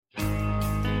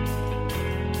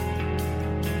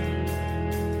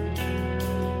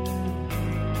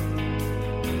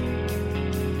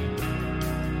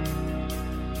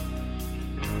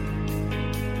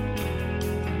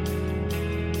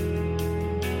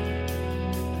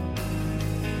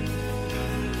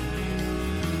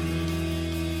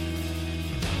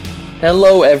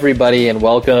Hello, everybody, and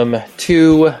welcome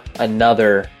to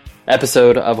another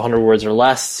episode of 100 Words or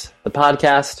Less, the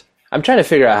podcast. I'm trying to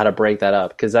figure out how to break that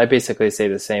up because I basically say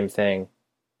the same thing,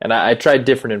 and I tried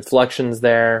different inflections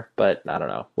there, but I don't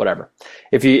know, whatever.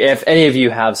 If any of you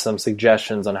have some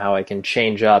suggestions on how I can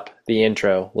change up the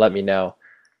intro, let me know,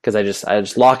 because I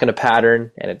just lock in a pattern,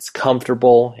 and it's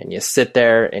comfortable, and you sit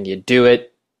there and you do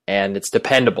it, and it's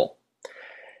dependable.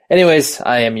 Anyways,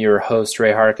 I am your host,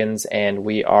 Ray Harkins, and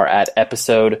we are at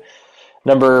episode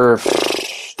number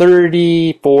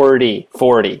 40.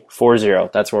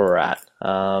 That's where we're at.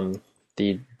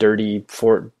 The dirty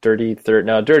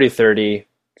 30,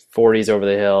 40's over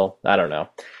the hill. I don't know.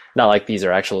 Not like these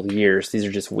are actual years. These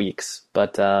are just weeks.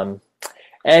 But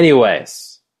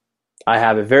anyways, I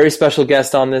have a very special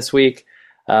guest on this week.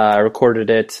 I recorded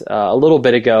it a little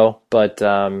bit ago, but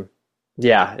I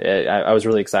was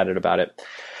really excited about it.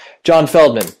 John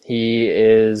Feldmann. He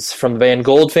is from the band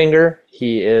Goldfinger.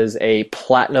 He is a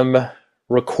platinum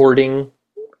recording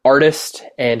artist,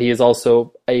 and he is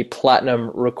also a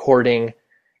platinum recording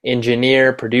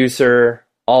engineer, producer,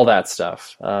 all that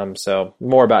stuff. So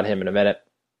more about him in a minute.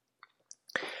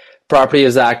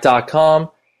 propertyofzach.com.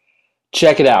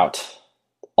 Check it out.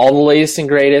 All the latest and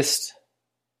greatest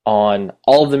on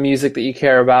all of the music that you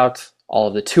care about, all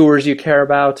of the tours you care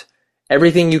about.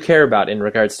 Everything you care about in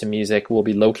regards to music will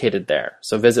be located there.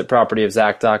 So visit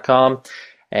propertyofzach.com.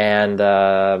 And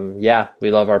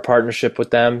we love our partnership with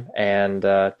them. And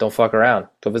don't fuck around.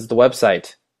 Go visit the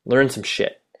website. Learn some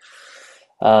shit.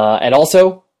 And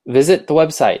also visit the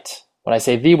website. When I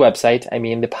say the website, I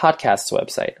mean the podcast's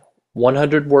website.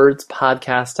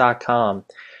 100wordspodcast.com.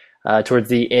 Towards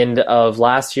the end of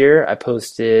last year, I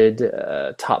posted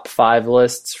top 5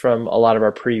 lists from a lot of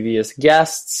our previous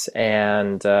guests,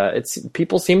 and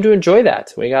people seem to enjoy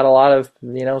that. We got a lot of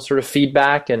sort of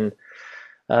feedback and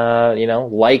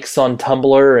likes on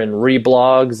Tumblr and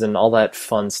reblogs and all that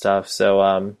fun stuff.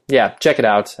 So check it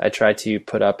out. I try to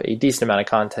put up a decent amount of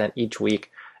content each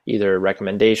week, either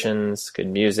recommendations, good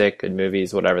music, good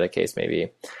movies, whatever the case may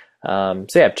be.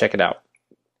 Check it out.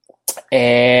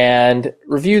 And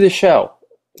review the show.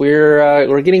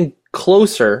 We're getting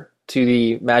closer to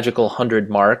the magical 100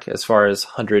 mark as far as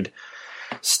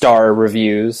 100-star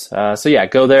reviews.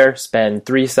 Go there, spend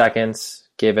 3 seconds,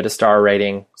 give it a star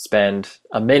rating, spend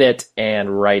a minute,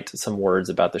 and write some words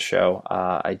about the show.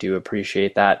 I do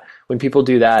appreciate that when people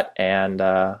do that, and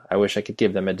I wish I could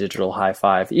give them a digital high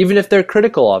five, even if they're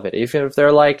critical of it, even if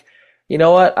they're like, you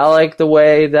know what? I like the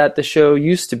way that the show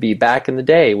used to be back in the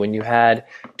day when you had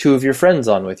 2 of your friends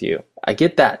on with you. I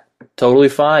get that. Totally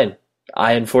fine.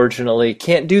 I unfortunately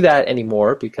can't do that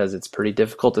anymore because it's pretty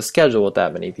difficult to schedule with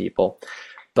that many people.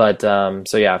 But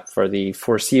for the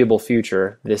foreseeable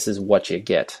future, this is what you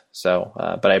get. So,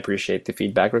 but I appreciate the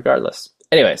feedback regardless.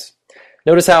 Anyways,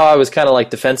 notice how I was kind of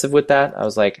like defensive with that. I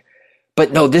was like,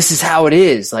 but no, this is how it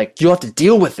is. Like, you have to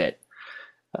deal with it.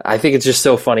 I think it's just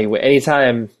so funny.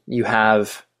 Anytime you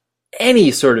have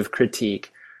any sort of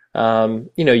critique,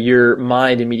 your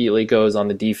mind immediately goes on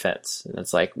the defense. And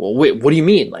it's like, well, wait, what do you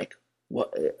mean? Like,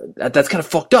 what? That's kind of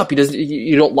fucked up.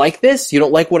 You don't like this? You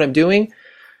don't like what I'm doing?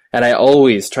 And I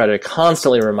always try to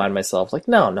constantly remind myself, like,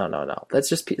 no. That's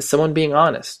just someone being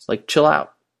honest. Like, chill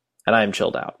out. And I am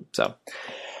chilled out. So,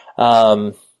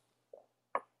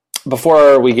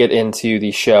 before we get into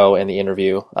the show and the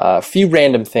interview, a few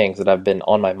random things that have been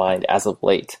on my mind as of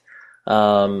late.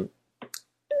 And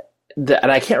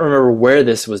I can't remember where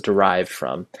this was derived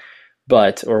from,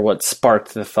 or what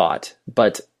sparked the thought,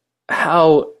 but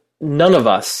how none of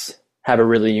us have a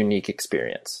really unique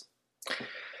experience.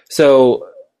 So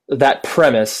that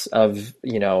premise of,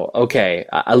 okay,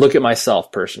 I look at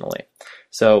myself personally.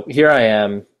 So here I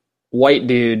am, white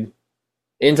dude,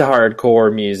 into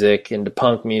hardcore music, into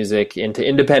punk music, into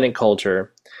independent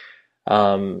culture.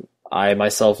 I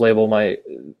myself I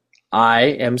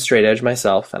am straight edge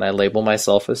myself, and I label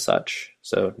myself as such.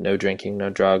 So no drinking,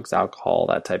 no drugs, alcohol,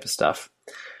 that type of stuff.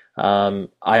 I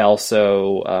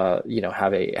also,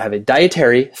 have a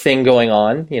dietary thing going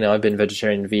on. I've been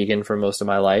vegetarian and vegan for most of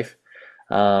my life.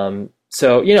 I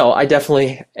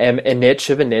definitely am a niche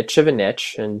of a niche of a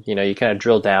niche, and, you kind of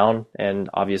drill down, and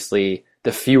obviously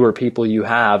the fewer people you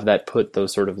have that put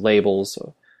those sort of labels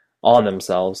on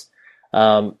themselves.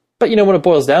 But when it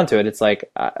boils down to it, it's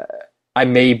like, I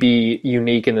may be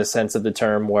unique in the sense of the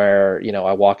term where,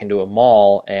 I walk into a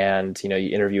mall and, you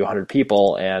interview 100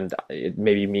 people and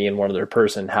maybe me and one other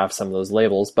person have some of those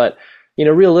labels. But,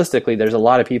 realistically, there's a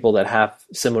lot of people that have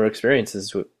similar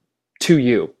experiences to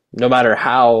you, no matter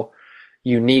how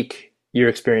unique your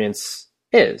experience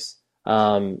is.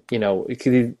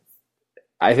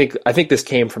 I think this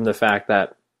came from the fact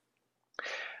that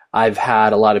I've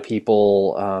had a lot of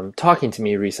people talking to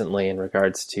me recently in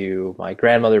regards to my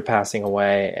grandmother passing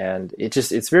away, and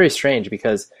it's very strange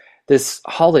because this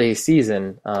holiday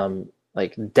season,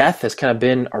 like death has kind of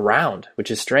been around,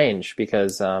 which is strange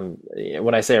because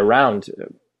when I say around,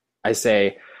 I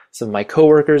say some of my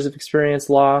coworkers have experienced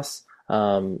loss,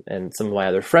 and some of my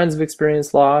other friends have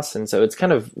experienced loss, and so it's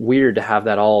kind of weird to have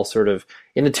that all sort of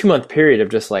in a 2 month period of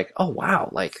just like, oh wow,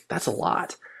 like that's a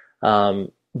lot.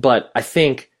 But I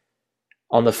think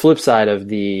on the flip side of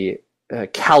the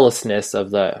callousness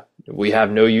of the we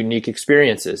have no unique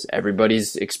experiences,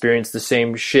 everybody's experienced the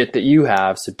same shit that you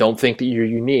have, so don't think that you're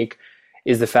unique,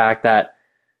 is the fact that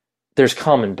there's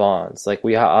common bonds. Like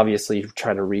we obviously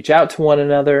try to reach out to one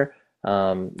another.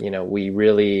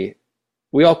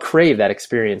 We all crave that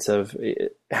experience of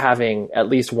having at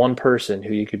least one person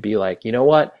who you could be like, you know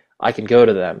what, I can go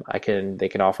to them. They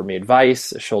can offer me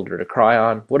advice, a shoulder to cry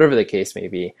on, whatever the case may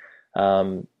be.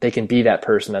 They can be that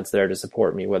person that's there to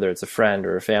support me, whether it's a friend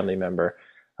or a family member.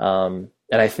 And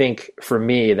I think for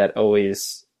me, that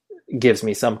always gives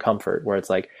me some comfort where it's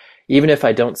like, even if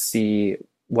I don't see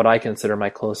what I consider my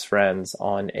close friends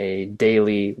on a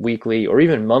daily, weekly, or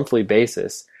even monthly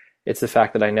basis, it's the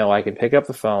fact that I know I can pick up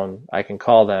the phone, I can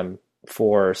call them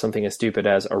for something as stupid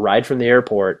as a ride from the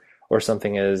airport, or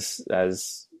something as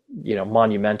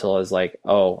monumental as like,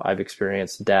 oh, I've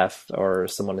experienced death, or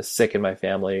someone is sick in my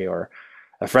family, or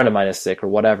a friend of mine is sick, or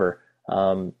whatever,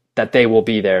 that they will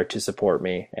be there to support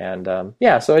me. And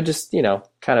so I just,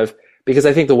 kind of, because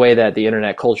I think the way that the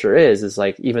internet culture is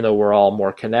like, even though we're all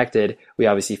more connected, we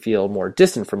obviously feel more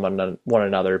distant from one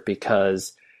another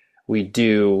because we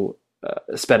do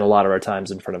spend a lot of our times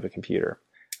in front of a computer.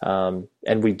 And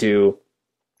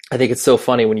I think it's so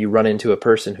funny when you run into a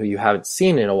person who you haven't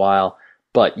seen in a while,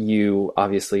 but you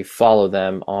obviously follow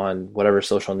them on whatever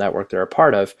social network they're a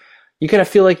part of. You kind of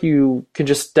feel like you can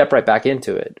just step right back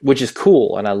into it, which is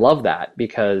cool. And I love that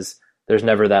because there's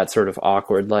never that sort of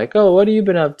awkward, like, oh, what have you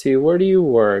been up to? Where do you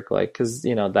work? Like, cause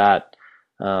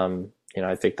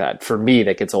I think that for me,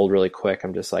 that gets old really quick.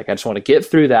 I'm just like, I just want to get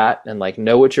through that and like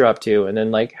know what you're up to. And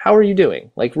then like, how are you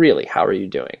doing? Like, really, how are you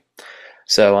doing?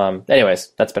 So,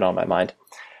 anyways, that's been on my mind.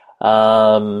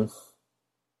 John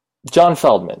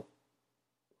Feldmann,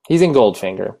 he's in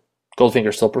Goldfinger.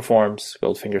 Goldfinger still performs.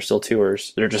 Goldfinger still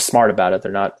tours. They're just smart about it.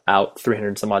 They're not out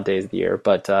 300 some odd days of the year.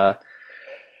 But John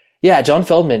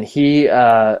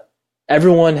Feldmann,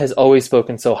 everyone has always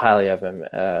spoken so highly of him,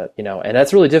 and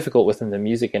that's really difficult within the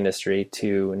music industry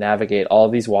to navigate all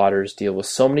these waters, deal with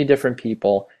so many different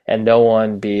people, and no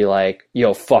one be like,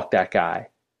 yo, fuck that guy.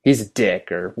 He's a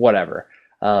dick or whatever.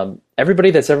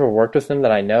 Everybody that's ever worked with him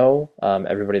that I know,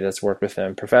 everybody that's worked with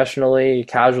him professionally,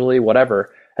 casually,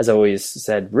 whatever, has always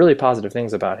said really positive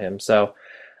things about him. So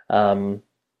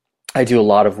I do a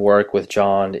lot of work with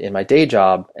John in my day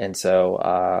job. And so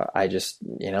I just,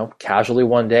 casually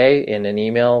one day in an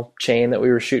email chain that we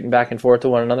were shooting back and forth to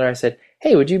one another, I said,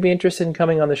 hey, would you be interested in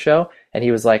coming on the show? And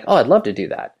he was like, oh, I'd love to do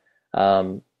that,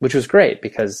 which was great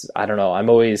because I don't know, I'm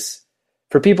always,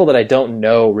 for people that I don't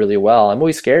know really well, I'm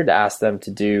always scared to ask them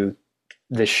to do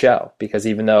this show because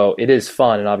even though it is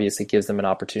fun and obviously gives them an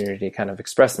opportunity to kind of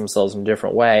express themselves in a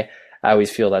different way, I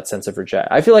always feel that sense of rejection.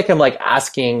 I feel like I'm like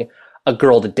asking a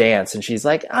girl to dance and she's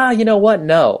like, you know what?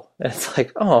 No. And it's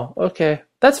like, oh, okay,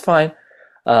 that's fine.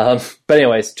 But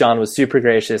anyways, John was super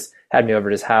gracious, had me over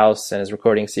at his house and his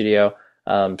recording studio.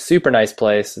 Super nice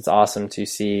place. It's awesome to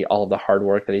see all of the hard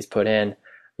work that he's put in,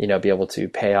 be able to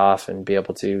pay off and be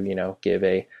able to, give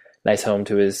a nice home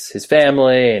to his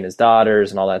family and his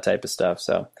daughters and all that type of stuff.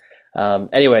 So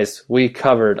anyways, we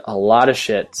covered a lot of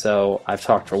shit. So I've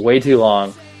talked for way too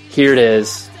long. Here it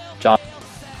is. John.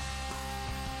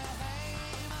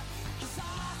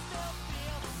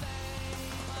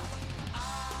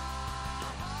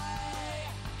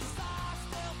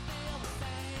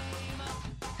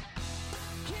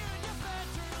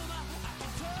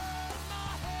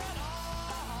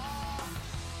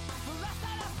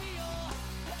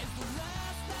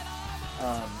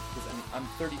 I'm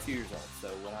 32 years old, so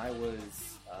when I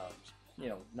was,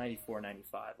 94,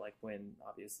 95, like when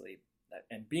obviously,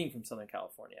 and being from Southern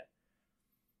California,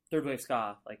 third wave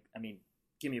ska,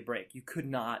 give me a break. You could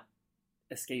not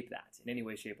escape that in any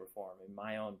way, shape, or form. And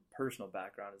my own personal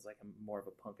background is like I'm more of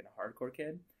a punk and a hardcore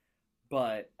kid,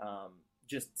 but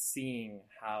just seeing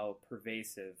how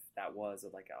pervasive that was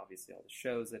of like obviously all the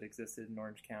shows that existed in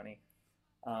Orange County.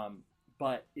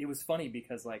 But it was funny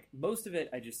because like most of it,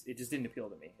 it just didn't appeal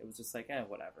to me. It was just like,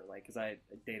 whatever. Like, cause I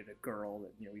dated a girl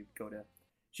that,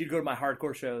 she'd go to my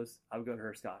hardcore shows. I would go to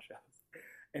her ska shows.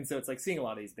 And so it's like seeing a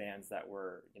lot of these bands that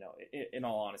were, in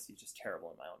all honesty, just terrible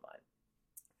in my own mind.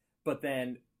 But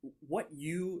then what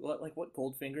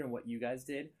Goldfinger and what you guys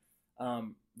did,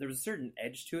 there was a certain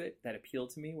edge to it that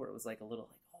appealed to me, where it was like a little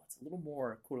like, oh, it's a little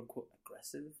more quote unquote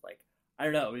aggressive. Like, I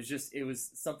don't know, it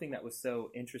was something that was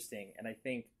so interesting, and I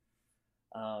think,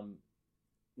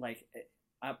 like,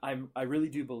 I really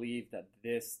do believe that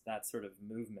that sort of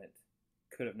movement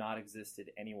could have not existed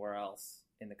anywhere else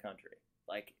in the country.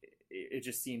 Like, it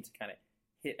just seemed to kind of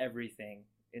hit everything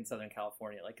in Southern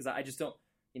California. Like, because I just don't,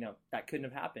 that couldn't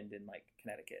have happened in like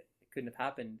Connecticut. It couldn't have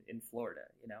happened in Florida.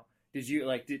 Did you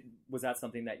was that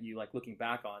something that you, like, looking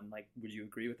back on, like, would you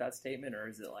agree with that statement, or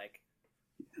is it like?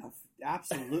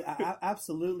 Absolutely,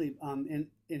 absolutely.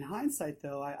 In hindsight,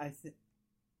 though, I think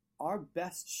our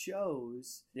best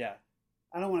shows. Yeah.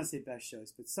 I don't want to say best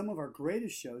shows, but some of our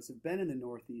greatest shows have been in the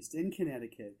Northeast, in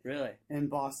Connecticut, really, in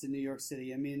Boston, New York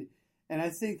City. I mean, and I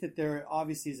think that there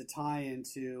obviously is a tie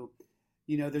into,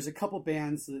 there's a couple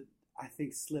bands that I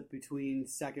think slip between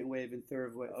second wave and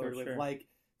third wave, sure. like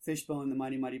Fishbone, the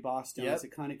Mighty Mighty Bosstones. Yep.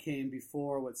 It kind of came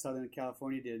before what Southern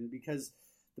California did, and because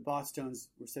the Bosstones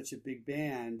were such a big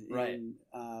band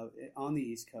on the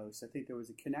East Coast, I think there was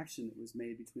a connection that was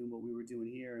made between what we were doing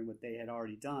here and what they had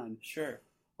already done. Sure.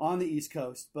 On the East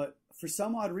Coast. But for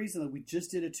some odd reason, we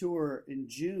just did a tour in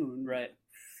June, right,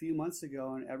 a few months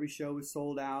ago, and every show was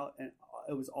sold out, and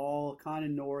it was all kind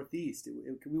of Northeast.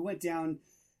 We went down,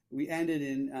 we ended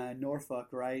in Norfolk,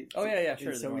 right? Oh, yeah,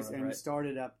 sure. And so we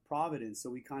started up Providence, so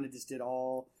we kind of just did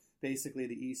all basically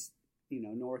the East,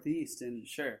 Northeast, and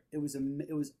sure, it was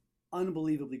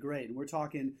unbelievably great. And we're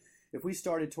talking, if we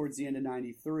started towards the end of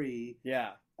 *93,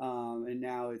 yeah. And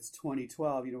now it's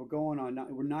 2012.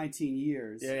 We're 19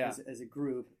 years as a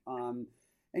group, and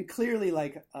clearly,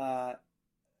 like,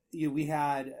 we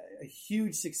had a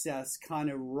huge success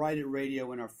kind of right at radio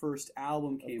when our first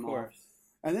album came off,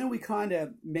 and then we kind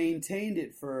of maintained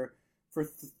it for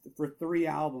 3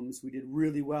 albums. We did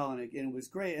really well, and it was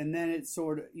great. And then it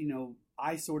sort of,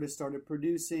 I sort of started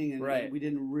producing, and we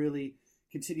didn't really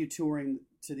continue touring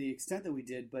to the extent that we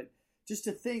did, but. Just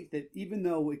to think that even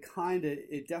though it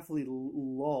definitely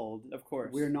lulled. Of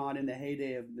course. We're not in the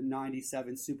heyday of the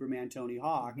 '97 Superman Tony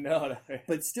Hawk. No.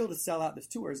 But still, to sell out this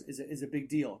tour is a big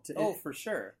deal. For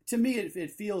sure. To me,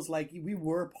 it feels like we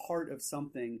were part of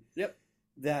something. Yep.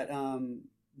 That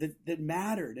that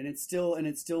mattered, and it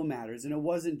still matters, and it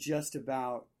wasn't just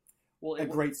about a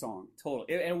great song.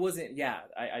 Totally. It wasn't. Yeah.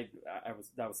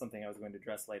 That was something I was going to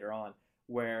address later on.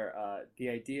 Where the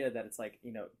idea that it's like,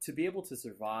 to be able to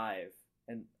survive,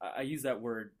 and I use that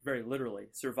word very literally,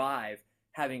 survive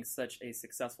having such a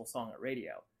successful song at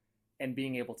radio, and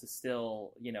being able to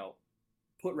still,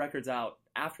 put records out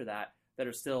after that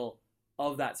are still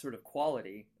of that sort of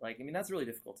quality. Like, I mean, that's really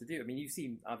difficult to do. I mean, you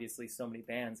see, obviously, so many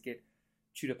bands get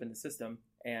chewed up in the system,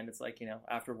 and it's like,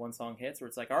 after one song hits, where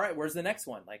it's like, all right, where's the next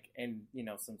one? Like, and,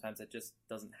 sometimes it just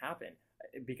doesn't happen.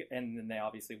 And then they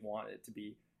obviously want it to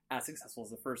be as successful as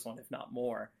the first one, if not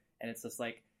more. And it's just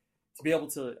like, to be able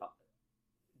to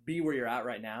be where you're at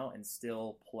right now and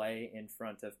still play in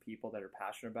front of people that are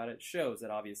passionate about it shows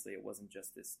that obviously it wasn't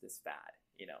just this fad,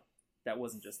 that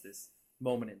wasn't just this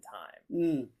moment in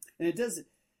time. And it does,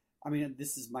 I mean,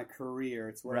 this is my career.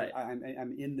 It's where I'm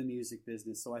in the music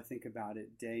business. So I think about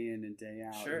it day in and day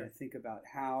out. Sure. And I think about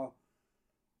how,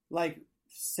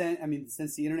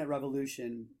 since the internet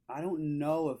revolution, I don't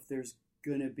know if there's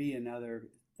going to be another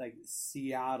like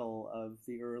Seattle of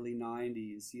the early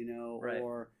 90s,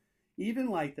 or even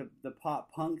like the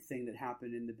pop punk thing that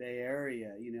happened in the Bay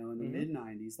Area, in the mid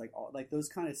 90s, like those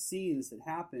kind of scenes that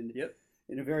happened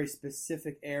in a very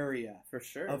specific area for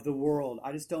sure of the world.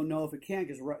 I just don't know if it can,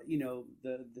 because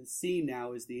the scene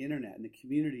now is the internet, and the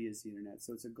community is the internet,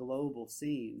 so it's a global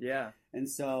scene. Yeah. And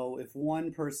so if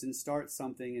one person starts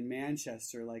something in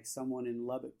Manchester, like someone in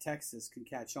Lubbock, Texas, can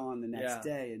catch on the next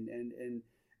day,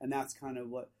 and that's kind of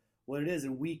what it is.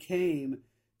 And we came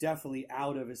definitely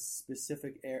out of a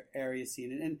specific area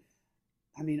scene. And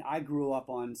I mean, I grew up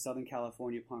on Southern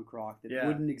California punk rock that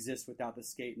wouldn't exist without the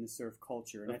skate and the surf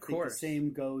culture. And I think the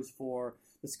same goes for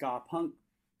the ska punk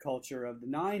culture of the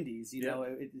 90s.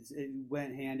 It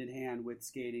went hand in hand with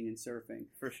skating and surfing.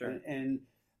 For sure. And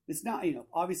it's not,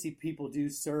 obviously people do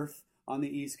surf on the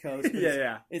East Coast.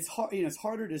 It's hard. It's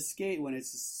harder to skate when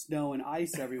it's snow and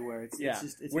ice everywhere. It's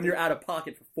just when you're out of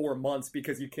pocket for 4 months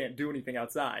because you can't do anything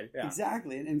outside. Yeah.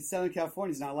 Exactly, and Southern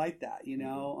California is not like that.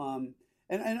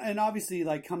 And obviously,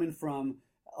 like, coming from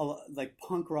like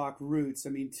punk rock roots. I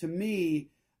mean, to me,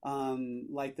 for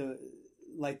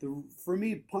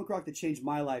me, punk rock that changed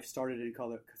my life started in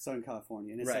Southern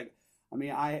California, and it's like, I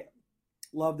mean,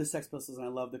 love the Sex Pistols and I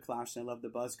love the Clash and I love the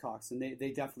Buzzcocks, and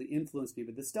they definitely influenced me.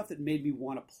 But the stuff that made me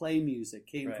want to play music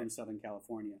came from Southern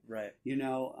California. Right. You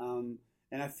know,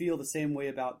 and I feel the same way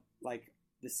about like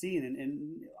the scene,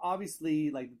 and obviously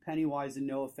like Pennywise and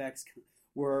NoFX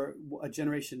were a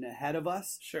generation ahead of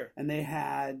us. Sure. And they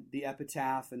had the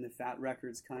Epitaph and the Fat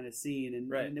Records kind of scene,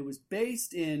 and it was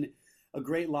based in a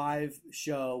great live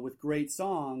show with great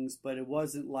songs, but it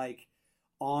wasn't like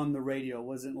on the radio. It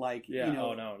wasn't like, you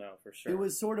know, oh no, for sure. It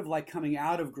was sort of like coming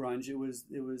out of grunge. It was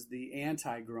the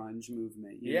anti-grunge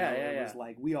movement. You know? It was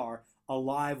like, we are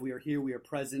alive, we are here, we are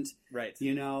present. Right.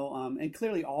 You know, and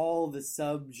clearly all the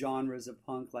sub-genres of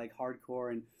punk, like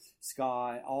hardcore and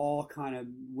ska, all kind of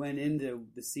went into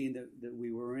the scene that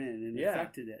we were in and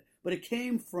affected it. But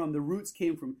the roots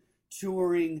came from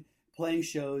touring, playing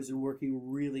shows, and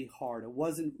working really hard. It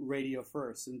wasn't radio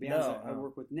first. And bands I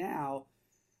work with now,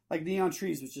 like Neon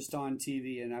Trees was just on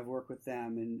TV, and I've worked with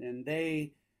them, and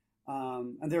they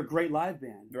and they're a great live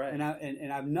band, right? And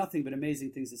I have nothing but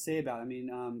amazing things to say about it. I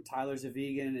mean, Tyler's a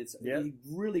vegan. It's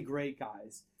really great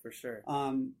guys, for sure.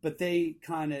 But they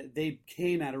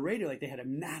came out of radio, like they had a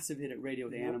massive hit at radio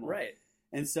with Animal, right?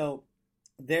 And so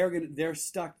they're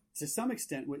stuck to some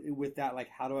extent with that. Like,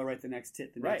 how do I write the next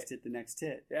hit, the next hit, the next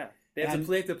hit? Yeah, they have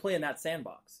to play in that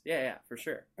sandbox. Yeah, for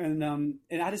sure. And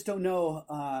I just don't know.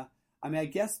 I mean, I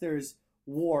guess there's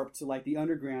Warped, like the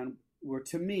underground, where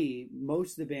to me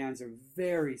most of the bands are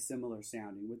very similar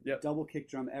sounding with double kick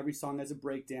drum. Every song has a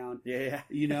breakdown.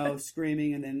 You know,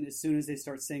 screaming, and then as soon as they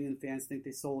start singing, the fans think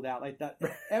they sold out. Like that,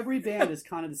 every band is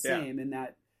kind of the same in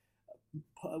that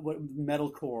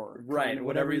metalcore, right?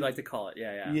 Whatever you like to call it.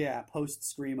 Yeah, post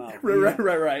screamo.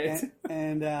 Right.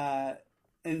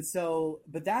 And so,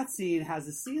 but that scene has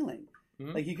a ceiling.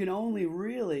 Mm-hmm. Like you can only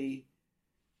really.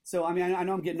 So, I mean, I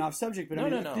know I'm getting off subject, but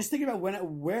just thinking about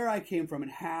where I came from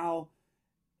and how,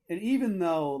 and even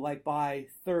though, like, by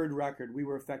third record, we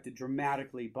were affected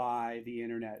dramatically by the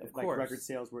internet. Of like, course. Record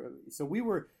sales were, so we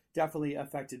were definitely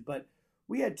affected, but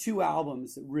we had two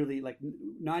albums that really, like,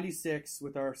 96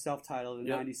 with our self-titled and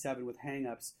 97 with Hang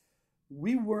Ups.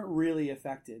 We weren't really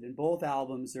affected, and both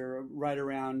albums are right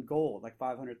around gold, like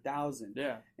 500,000.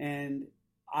 Yeah. And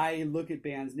I look at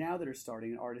bands now that are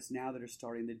starting and artists now that are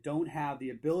starting that don't have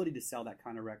the ability to sell that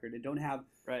kind of record and don't have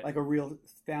like a real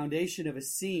foundation of a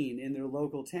scene in their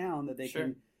local town that they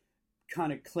can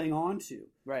kind of cling on to.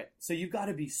 Right. So you've got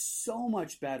to be so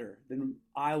much better than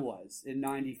I was in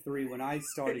 93 when I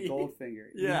started Goldfinger.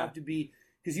 You have to be,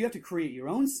 because you have to create your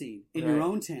own scene in your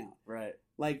own town. Right.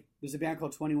 Like there's a band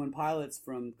called 21 Pilots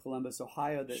from Columbus,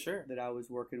 Ohio that I was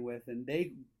working with, and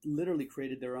they literally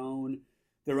created their own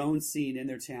scene in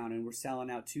their town, and we're selling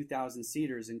out 2,000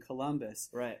 seaters in Columbus.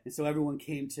 Right. And so everyone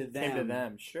came to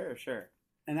them. Sure.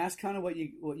 And that's kind of what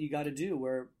you got to do.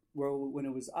 Where when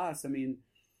it was us, the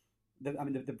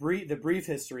brief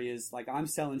history is like I'm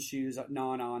selling shoes at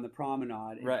Nana on the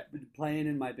Promenade, and playing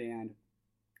in my band,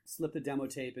 slip the demo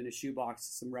tape in a shoebox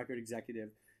to some record executive,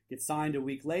 get signed a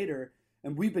week later.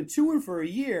 And we've been touring for a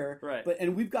year,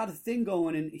 and we've got a thing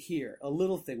going in here, a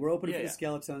little thing. We're opening for the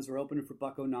Skeletons, we're opening for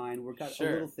Buck 09, we've got a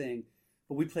little thing.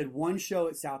 But we played one show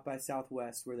at South by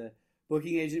Southwest where the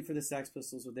booking agent for the Sex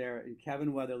Pistols were there, and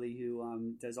Kevin Weatherly,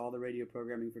 who does all the radio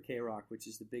programming for K-Rock, which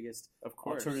is the biggest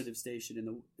alternative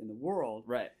station in the world.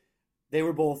 Right. They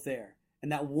were both there.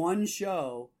 And that one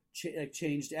show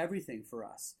changed everything for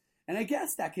us. And I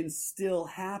guess that can still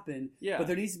happen, but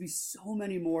there needs to be so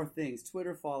many more things.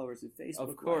 Twitter followers and Facebook.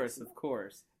 Of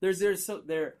course.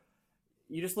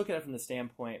 You just look at it from the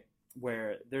standpoint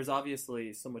where there's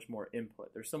obviously so much more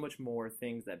input. There's so much more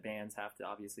things that bands have to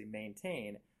obviously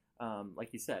maintain.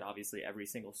 Like you said, obviously every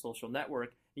single social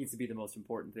network needs to be the most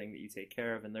important thing that you take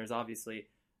care of. And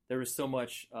there was so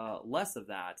much less of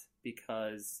that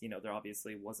because, there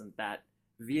obviously wasn't that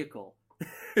vehicle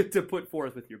to put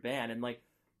forth with your band. And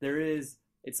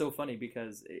it's so funny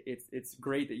because it's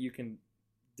great that you can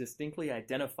distinctly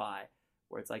identify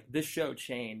where it's like this show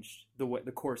changed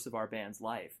the course of our band's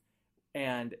life.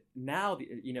 And now,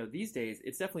 these days,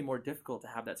 it's definitely more difficult to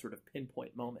have that sort of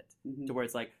pinpoint moment to where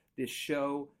it's like this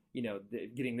show,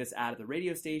 getting this ad at the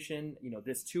radio station,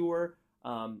 this tour,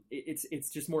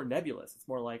 it's just more nebulous. It's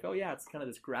more like, oh yeah, it's kind of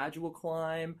this gradual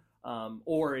climb.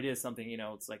 Or it is something,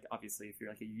 it's like, obviously, if you're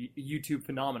like a YouTube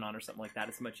phenomenon or something like that,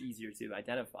 it's much easier to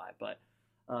identify. But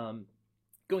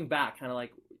going back, kind of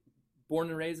like born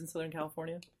and raised in Southern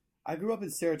California? I grew up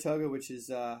in Saratoga, which is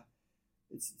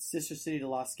it's sister city to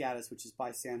Los Gatos, which is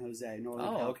by San Jose, Northern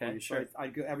California. Okay, sure. So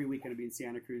I'd go every weekend. I'd be in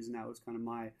Santa Cruz, and that was kind of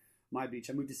my beach.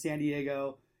 I moved to San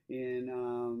Diego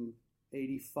in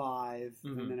 '85,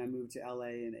 and then I moved to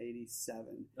LA in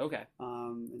 '87. Okay.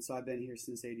 And so I've been here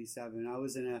since '87. I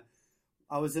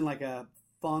was in like a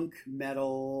funk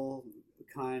metal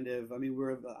kind of. I mean,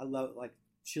 I love like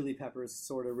Chili Peppers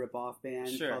sort of rip off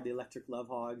band called the Electric Love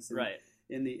Hogs.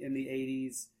 In the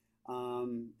 '80s.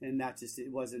 And that just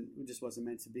wasn't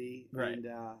meant to be. Right.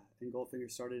 And Goldfinger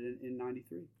started in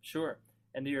 '93. Sure.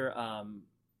 And your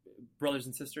brothers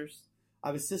and sisters? I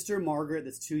have a sister, Margaret,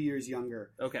 that's 2 years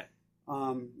younger. Okay.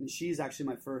 And she's actually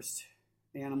my first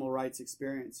animal rights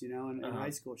experience. In high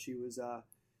school, she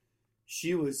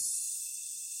was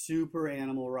super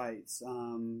animal rights.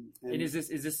 And is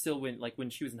this still when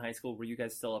she was in high school? Were you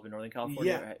guys still up in Northern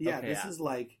California? Yeah. Okay, this is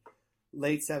like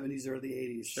late '70s, early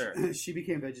 '80s. Sure. She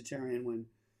became vegetarian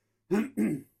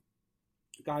when,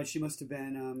 God, she must have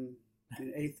been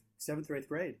in 7th or 8th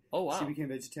grade. Oh wow. She became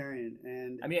vegetarian,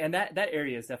 and I mean, and that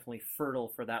area is definitely fertile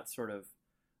for that sort of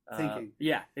thinking.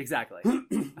 Yeah, exactly.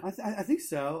 I think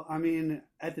so. I mean,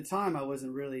 at the time, I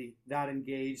wasn't really that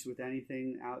engaged with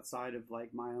anything outside of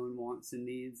like my own wants and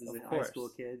needs as a high school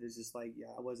kid. It's just like,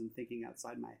 I wasn't thinking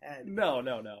outside my head. No.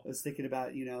 I was thinking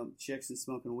about chicks and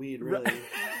smoking weed. Really.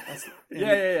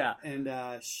 Yeah. And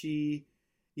I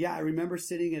remember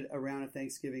sitting around a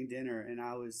Thanksgiving dinner, and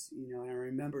I was, and I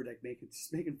remember like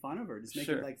making fun of her,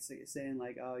 saying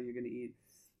like, oh, you're gonna eat.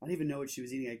 I don't even know what she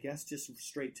was eating. I guess just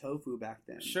straight tofu back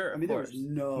then. Sure. I mean, there's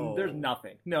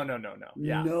nothing. No.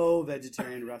 Yeah. No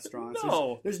vegetarian restaurants.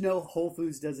 No. There's no Whole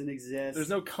Foods doesn't exist. There's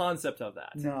no concept of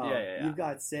that. No. Yeah. You've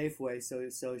got Safeway,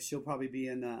 so she'll probably be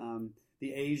in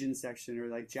the Asian section or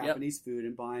like Japanese food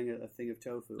and buying a thing of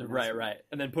tofu. Right.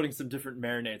 And then putting some different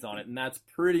marinades on it, and that's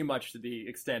pretty much the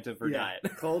extent of her diet.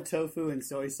 Cold tofu and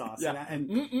soy sauce,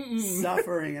 and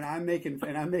suffering, and I'm making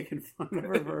fun of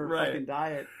her fucking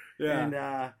diet.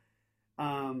 Yeah.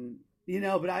 And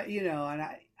but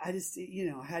I just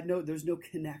there's no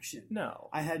connection. No.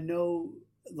 I had no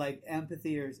like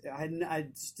empathy, or I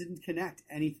just didn't connect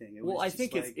anything. I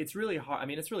think it's really hard. I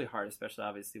mean, it's really hard, especially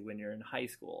obviously when you're in high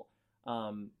school.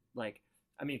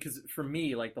 Because for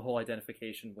me, like the whole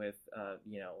identification with, I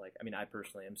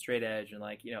personally am straight edge, and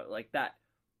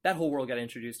that whole world got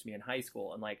introduced to me in high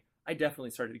school, and like I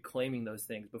definitely started claiming those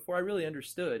things before I really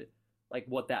understood like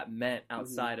what that meant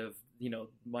outside of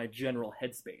my general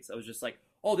headspace. I was just like,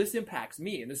 oh, this impacts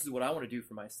me, and this is what I want to do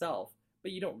for myself.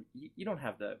 But you don't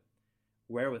have the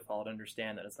wherewithal to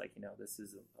understand that it's like this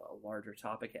is a larger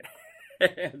topic at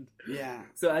hand. Yeah.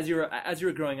 So as you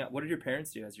were growing up, what did your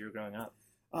parents do as you were growing up?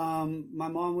 My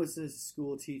mom was a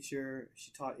school teacher.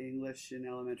 She taught English in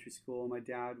elementary school. My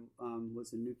dad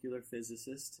was a nuclear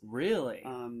physicist. Really?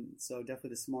 So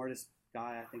definitely the smartest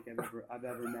guy I think I've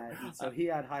ever met. And so he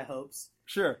had high hopes.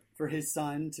 Sure. For his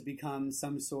son to become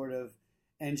some sort of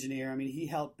engineer. I mean, he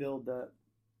helped build the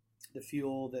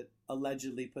fuel that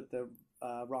allegedly put the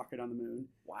rocket on the moon.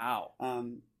 Wow.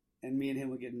 And me and him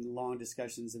would get in long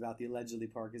discussions about the allegedly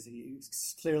part, because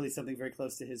it's clearly something very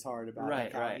close to his heart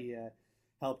about how he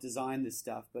helped design this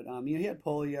stuff. But he had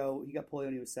polio. He got polio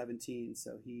when he was 17,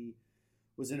 so he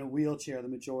was in a wheelchair the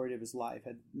majority of his life.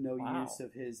 Had no use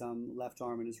of his left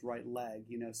arm and his right leg.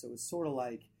 So it was sort of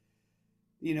like,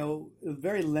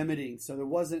 very limiting. So there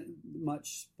wasn't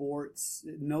much sports,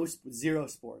 zero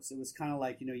sports. It was kind of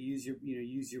like use your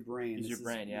brain. Use your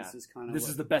brain. Yeah. This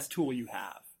is the best tool you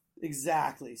have.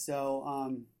 Exactly. So,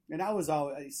 and I was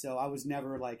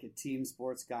never like a team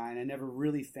sports guy, and I never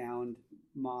really found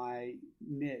my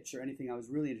niche or anything I was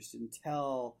really interested in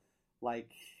until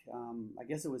like, I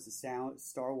guess it was the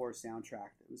Star Wars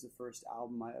soundtrack. That was the first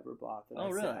album I ever bought.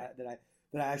 That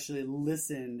I actually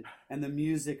listened, and the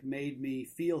music made me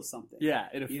feel something. Yeah,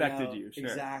 it affected you. Sure.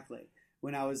 Exactly.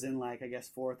 When I was in like, I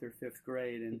guess 4th or 5th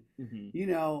grade, and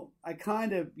I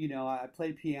kind of, I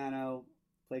played piano.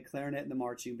 Played clarinet in the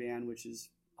marching band, which is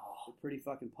pretty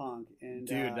fucking punk. And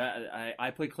dude,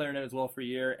 I played clarinet as well for a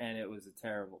year, and it was a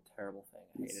terrible, terrible thing.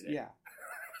 I hated it. Yeah,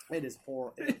 it is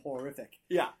horrific.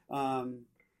 Yeah.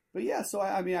 But yeah, so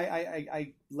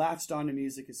I latched onto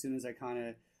music as soon as I kind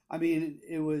of. I mean,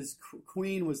 it was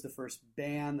Queen was the first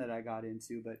band that I got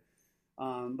into, but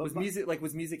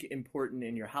was music important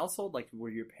in your household? Like, were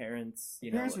your parents?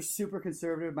 Parents were super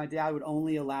conservative. My dad would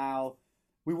only allow.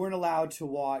 We weren't allowed to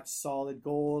watch Solid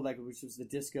Gold, which was the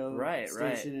disco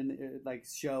station and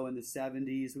show in the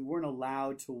 70s. We weren't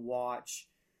allowed to watch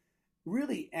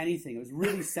really anything. It was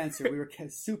really censored. We were a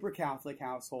super Catholic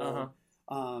household.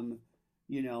 When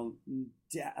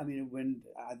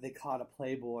they caught a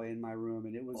Playboy in my room,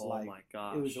 and it was my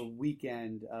gosh. It was a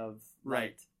weekend of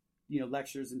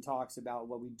lectures and talks about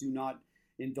what we do not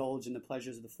indulge in the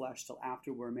pleasures of the flesh till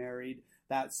after we're married.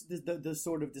 That's the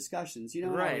sort of discussions,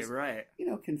 Right, right.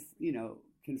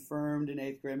 Confirmed in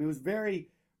 8th grade. I mean, it was very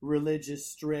religious,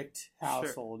 strict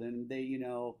household, sure. And they,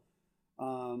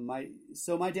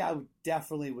 my dad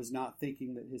definitely was not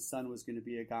thinking that his son was going to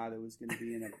be a guy that was going to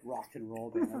be in a rock and roll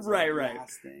band. Right.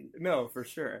 Last thing. No, for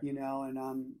sure.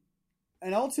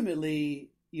 And ultimately,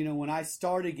 when I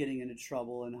started getting into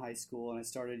trouble in high school and I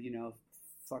started,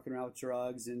 fucking around with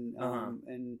drugs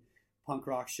and punk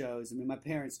rock shows. I mean, my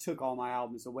parents took all my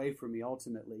albums away from me.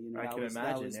 Ultimately, I can imagine.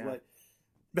 That was what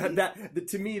that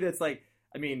to me. That's like,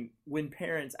 I mean, when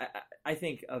parents, I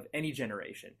think of any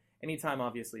generation. Anytime,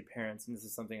 obviously, parents, and this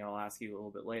is something I'll ask you a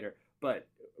little bit later, but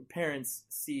parents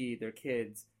see their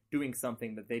kids doing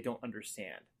something that they don't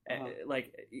understand,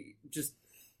 like just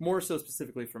more so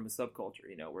specifically from a subculture,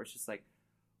 where it's just like,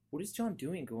 what is John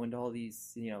doing going to all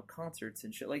these, concerts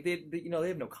and shit? Like they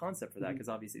have no concept for that because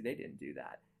obviously they didn't do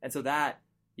that, and so that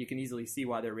you can easily see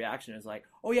why their reaction is like,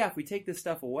 oh yeah, if we take this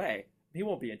stuff away, he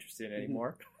won't be interested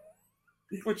anymore,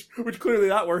 which clearly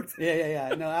that worked.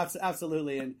 Yeah. No,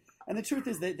 absolutely, and the truth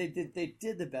is they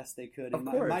did the best they could. And of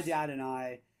course. My dad and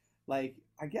I,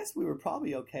 I guess we were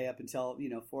probably okay up until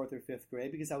 4th or 5th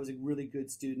grade because I was a really good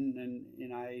student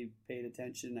and I paid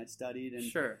attention, I studied, and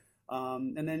sure.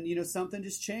 And then something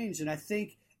just changed, and I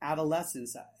think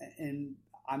adolescence. And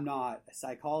I'm not a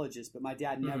psychologist, but my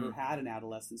dad never had an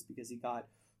adolescence because he got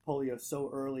polio so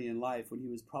early in life when he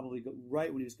was probably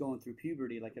right when he was going through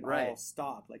puberty, like it all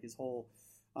stopped, like his whole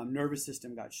nervous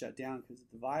system got shut down because of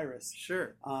the virus.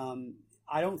 Sure.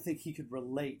 I don't think he could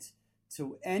relate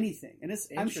to anything, and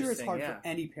I'm sure it's hard for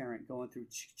any parent going through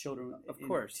children, of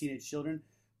course, teenage children.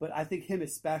 But I think him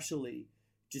especially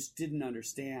just didn't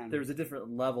understand. There was a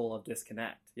different level of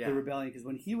disconnect. Yeah. The rebellion, because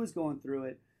when he was going through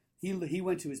it, he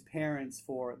went to his parents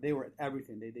they were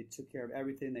everything. They took care of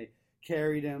everything. They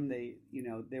carried him. They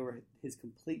were his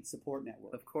complete support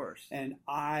network. Of course. And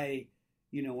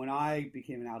when I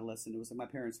became an adolescent, it was like my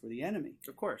parents were the enemy.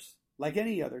 Of course. Like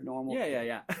any other normal kid.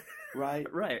 Yeah. Right?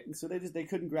 Right. And so they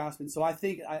couldn't grasp it. And so I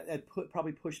think it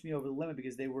probably pushed me over the limit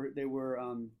because they were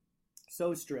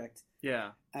so strict.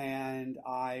 Yeah. And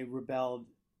I rebelled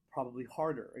probably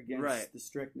harder against the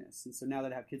strictness. And so now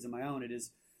that I have kids of my own,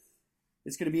 it's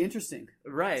going to be interesting.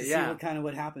 Right, to see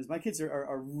what happens. My kids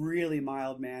are really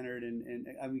mild-mannered and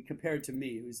I mean, compared to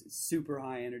me, who's super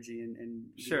high energy and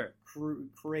sure.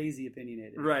 Crazy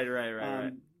opinionated. Right.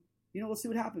 We'll see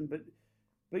what happens.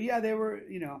 But yeah, they were,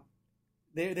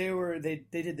 they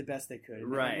did the best they could.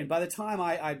 Right. And by the time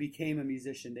I became a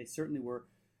musician, they certainly were.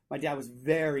 My dad was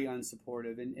very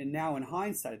unsupportive. And now in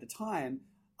hindsight, at the time,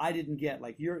 I didn't get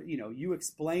you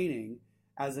explaining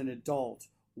as an adult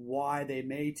why they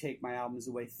may take my albums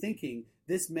away, thinking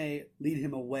this may lead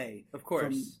him away of course.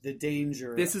 From the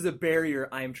danger. This is a barrier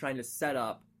I am trying to set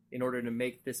up in order to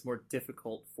make this more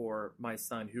difficult for my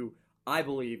son, who I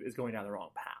believe is going down the wrong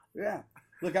path. Yeah.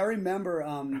 Look, I remember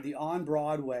the On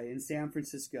Broadway in San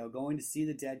Francisco going to see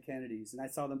the Dead Kennedys, and I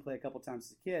saw them play a couple times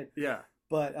as a kid. Yeah.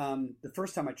 But the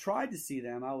first time I tried to see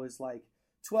them, I was like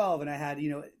 12, and I had,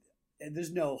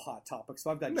 there's no Hot Topic, so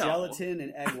I've got gelatin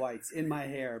and egg whites in my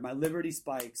hair, my Liberty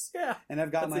Spikes, and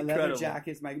I've got my leather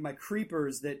jackets, my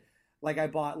creepers that I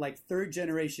bought third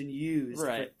generation used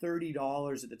for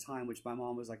 $30 at the time, which my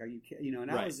mom was like, "Are you kidding?" And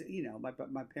I was,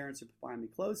 my parents are buying me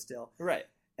clothes still, right?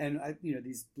 And I,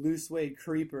 these blue suede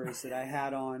creepers that I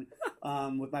had on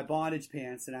with my bondage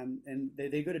pants, and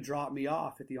they go to drop me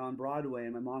off at the On Broadway,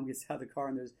 and my mom gets out of the car,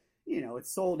 and there's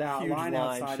it's sold out, huge line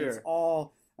outside, sure. It's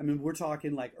all. I mean, we're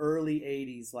talking early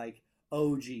 80s,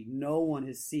 OG. No one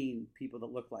has seen people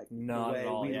that look like not the way at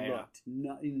all. we looked.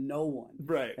 No one.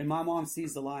 Right. And my mom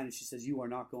sees the line and she says, "You are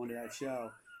not going to that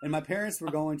show." And my parents were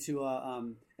going to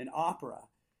an opera.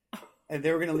 And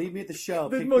they were going to leave me at the show.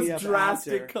 The pick most me up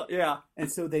drastic. After.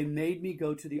 And so they made me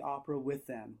go to the opera with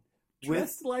them.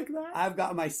 Dressed like that? I've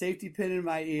got my safety pin in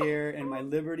my ear and my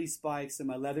Liberty Spikes and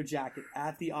my leather jacket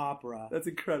at the opera. That's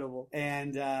incredible.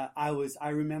 And I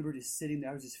remember just sitting there.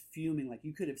 I was just fuming.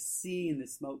 You could have seen the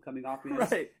smoke coming off me.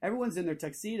 Right. Everyone's in their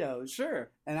tuxedos. Sure.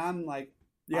 And I'm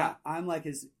I'm like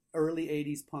as early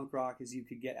 80s punk rock as you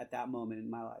could get at that moment in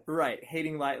my life. Right.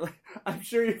 Hating light. I'm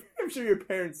sure your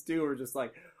parents too were just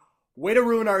like, way to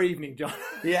ruin our evening, John.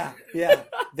 Yeah.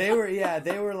 They were like,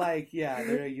 they're like,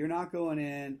 "You're not going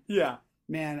in." Yeah.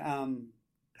 Man,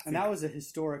 and that was a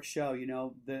historic show.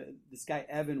 This guy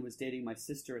Evan was dating my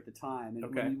sister at the time,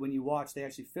 and when you watch, they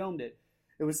actually filmed it.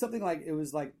 It was something like they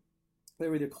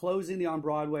were either closing the On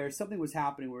Broadway or something was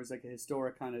happening where it was like a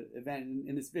historic kind of event. And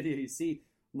in this video, you see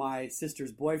my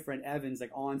sister's boyfriend Evan's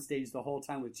on stage the whole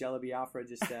time with Jello Biafra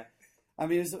just. I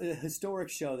mean, it was a historic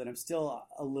show that I'm still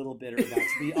a little bitter about,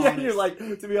 to be Yeah, honest. you're like,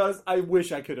 to be honest, I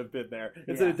wish I could have been there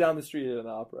instead of down the street at an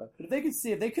opera. But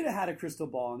if they could have had a crystal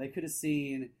ball and they could have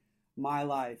seen my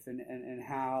life and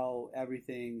how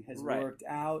everything has worked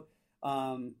out,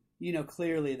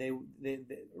 clearly they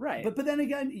right. But then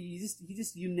again,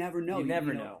 you never know. You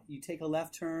never know. You take a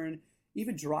left turn.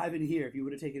 Even driving here, if you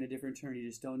would have taken a different turn, you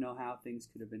just don't know how things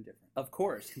could have been different. Of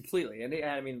course, completely. And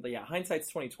I mean, yeah, hindsight's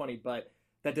 20/20, but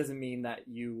that doesn't mean that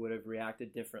you would have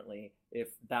reacted differently if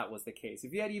that was the case.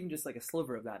 If you had even just like a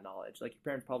sliver of that knowledge, like your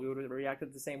parents probably would have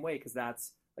reacted the same way because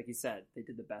that's, like you said, they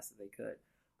did the best that they could.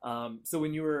 So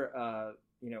when you were,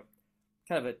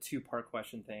 kind of a two-part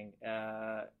question thing,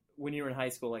 when you were in high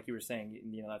school, like you were saying,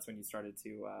 that's when you started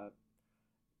to,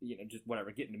 just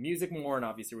whatever, get into music more, and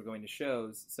obviously we're going to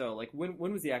shows. So like when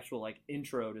was the actual like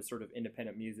intro to sort of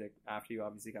independent music after you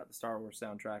obviously got the Star Wars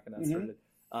soundtrack and that started?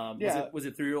 Was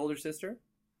it through your older sister?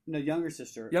 No, younger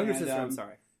sister. I'm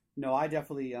sorry. No, I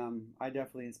definitely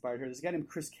inspired her. There's a guy named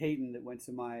Chris Caton that went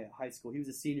to my high school. He was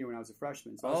a senior when I was a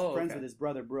freshman, so I was friends with his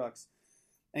brother Brooks.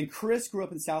 And Chris grew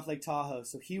up in South Lake Tahoe,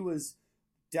 so he was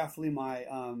definitely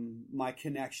my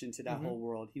connection to that whole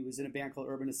world. He was in a band called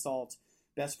Urban Assault.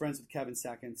 Best friends with Kevin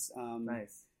Seconds.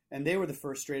 Nice. And they were the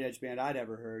first straight edge band I'd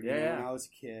ever heard when I was a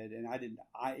kid. And I mean,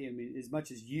 as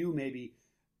much as you maybe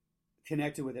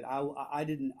connected with it, I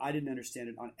didn't understand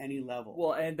it on any level.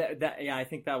 Well, and that I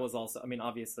think that was also, I mean,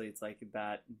 obviously it's like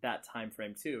that time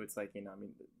frame too. It's like, I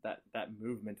mean, that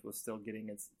movement was still getting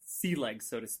its sea legs,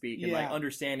 so to speak, and like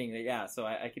understanding it. So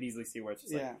I could easily see where it's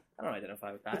just like, I don't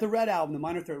identify with that. But the Red album, the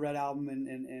Minor Threat Red album,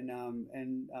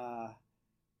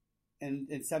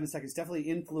 and 7 Seconds definitely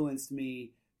influenced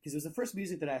me because it was the first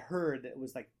music that I heard that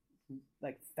was like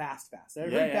fast. I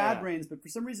heard Bad Brains, but for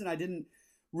some reason I didn't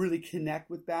really connect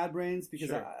with Bad Brains because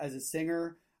as a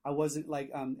singer I wasn't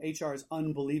like HR is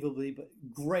unbelievably but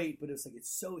great, but it was like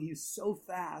he was so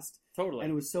fast, totally,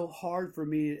 and it was so hard for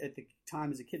me at the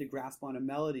time as a kid to grasp onto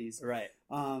melodies, right?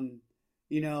 And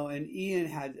Ian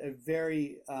had a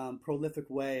very prolific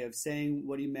way of saying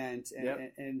what he meant,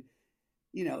 and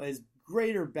as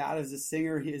great or bad as a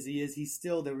singer as he is,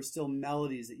 there were still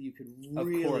melodies that you could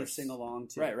really sing along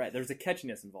to. Right. There's a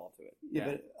catchiness involved to it.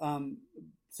 Yeah. But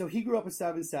so he grew up with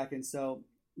 7 Seconds. So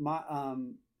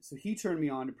so he turned me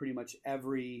on to pretty much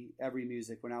every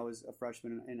music when I was a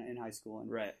freshman in high school.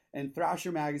 And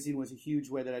Thrasher Magazine was a huge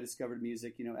way that I discovered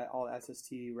music. All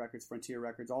SST Records, Frontier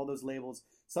Records, all those labels,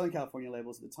 Southern California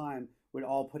labels at the time, would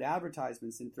all put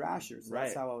advertisements in Thrasher. So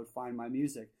that's how I would find my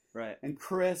music. Right. And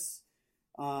Chris.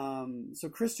 So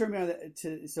Chris turned me on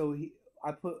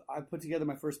I put together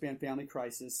my first band, Family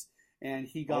Crisis, and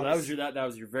he got. That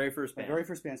was your very first band. My very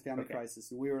first band's Family Crisis,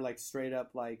 and we were like straight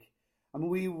up like,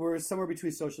 we were somewhere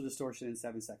between Social Distortion and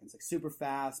 7 Seconds, like super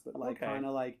fast, but like kind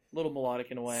of like a little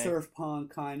melodic in a way, surf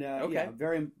punk kind of,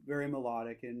 very very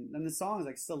melodic, and the songs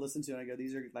I still listen to, and I go,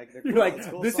 these are like they're cool. You're like,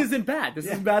 cool this songs. Isn't bad. This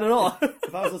isn't bad at all.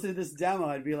 If I was listening to this demo,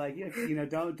 I'd be like,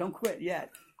 don't quit yet.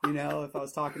 If I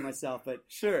was talking to myself, but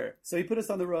sure. So he put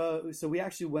us on the road. So we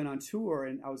actually went on tour,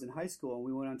 and I was in high school, and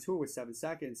we went on tour with 7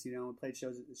 Seconds. And played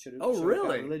shows at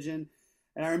really? Religion.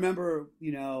 And I remember,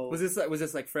 was this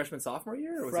like freshman sophomore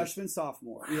year? Or freshman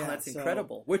sophomore. Wow, that's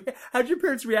incredible. How'd your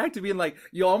parents react to being like,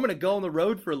 "Yo, I'm gonna go on the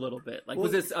road for a little bit"? Like,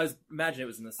 was this? I imagine it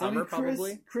was in the summer,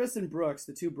 probably. Chris and Brooks,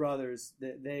 the two brothers,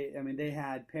 they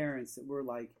had parents that were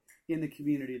like in the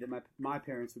community that my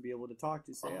parents would be able to talk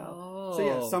to.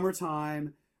 So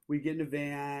summertime. We get in a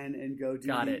van and go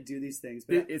do these things.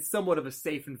 But it's somewhat of a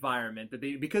safe environment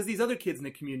because these other kids in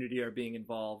the community are being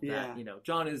involved. Yeah. That,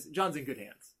 John's in good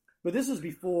hands. But this was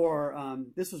before.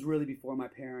 This was really before my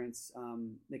parents.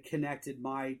 They connected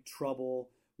my trouble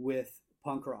with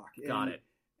punk rock. Got it.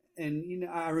 And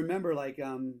I remember like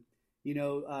Dennis,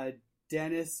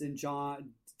 Daniel,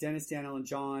 and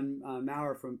John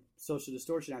Maurer from Social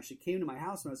Distortion actually came to my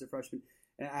house when I was a freshman.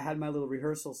 And I had my little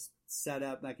rehearsal set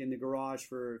up like in the garage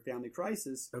for Family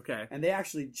Crisis. Okay. And they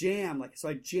actually jammed, so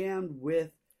I jammed with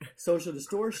Social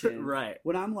Distortion right.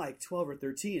 when I'm like 12 or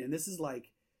 13. And this is like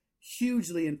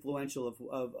hugely influential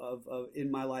of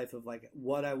in my life of like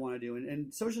what I want to do.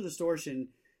 And Social Distortion,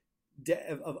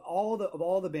 of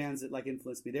all the bands that like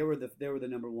influenced me, they were the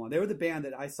number one. They were the band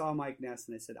that I saw Mike Ness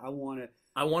and I said, I want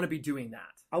to be doing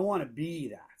that. I want to be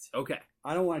that. Okay.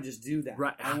 I don't want to just do that.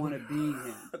 Right. I want to be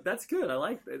him. That's good. I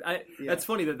like that. That's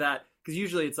funny that because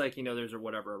usually it's like, there's a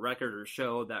record or a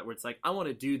show that where it's like, I want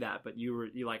to do that, but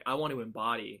you like, I want to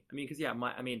embody. I mean, because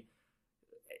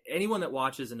anyone that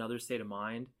watches Another State of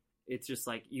Mind, it's just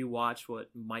like you watch what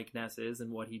Mike Ness is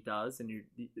and what he does, and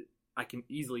I can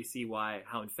easily see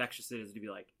how infectious it is to be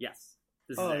like, yes,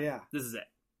 this is it. Yeah. This is it.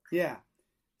 Yeah.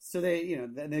 So they,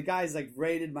 the guys like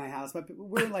raided my house.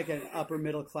 We're in like an upper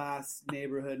middle class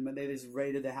neighborhood, but they just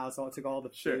raided the house. Took all the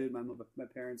food. Sure. My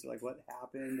parents are like, "What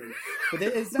happened?"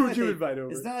 It's not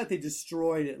like they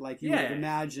destroyed it like you would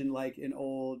imagine, like an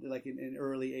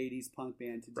early '80s punk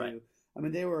band to do. Right. I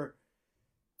mean, they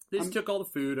just took all the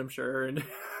food, I'm sure, and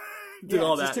did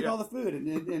all that. Just took all the food,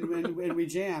 and we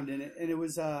jammed, and it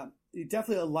was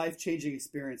definitely a life-changing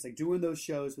experience. Like doing those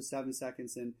shows with 7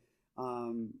 Seconds and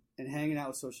hanging out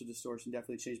with Social Distortion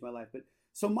definitely changed my life. But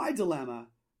so my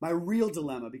real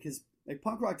dilemma, because like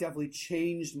punk rock definitely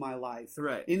changed my life,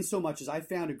 right? In so much as I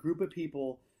found a group of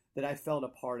people that I felt a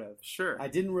part of. Sure. I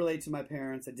didn't relate to my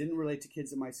parents. I didn't relate to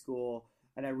kids at my school,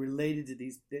 and I related to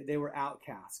these. They were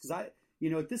outcasts because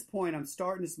at this point, I'm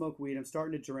starting to smoke weed. I'm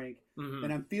starting to drink,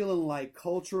 and I'm feeling like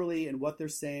culturally and what they're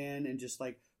saying, and just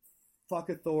like fuck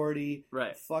authority,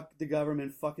 right? Fuck the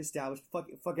government, fuck established,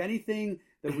 fuck anything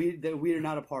that we are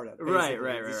not a part of. Right.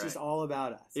 It's just all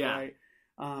about us, yeah. Right?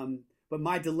 But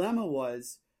my dilemma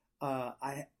was,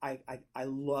 I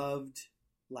loved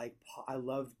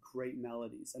great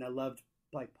melodies, and I loved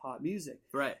like pop music,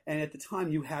 right? And at the time,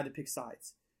 you had to pick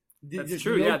sides. That's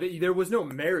true. There was no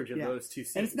marriage of those two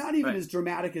scenes. And it's not even as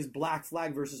dramatic as Black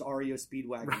Flag versus REO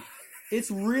Speedwagon. Right. It's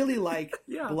really like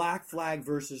Black Flag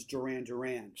versus Duran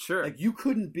Duran. Sure. Like you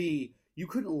couldn't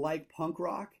like punk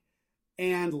rock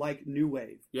and like new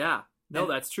wave. Yeah. No,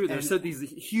 that's true. There's these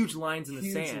huge lines in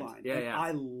the sand. Yeah.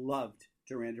 I loved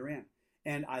Duran Duran,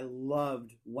 and I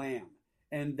loved Wham,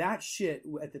 and that shit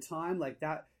at the time, like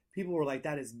that. People were like,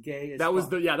 "That is gay." That was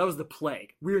the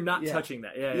plague. We're not touching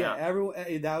that. Yeah. Everyone,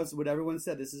 that was what everyone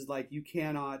said. This is like you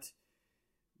cannot.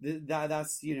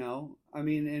 That's I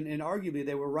mean, and arguably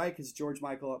they were right because George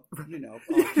Michael, but one of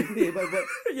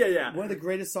the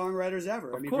greatest songwriters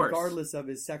ever. Of course. Regardless of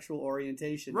his sexual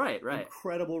orientation, right,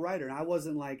 incredible writer. And I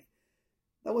wasn't like.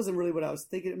 That wasn't really what I was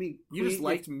thinking. I mean, you just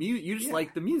liked You just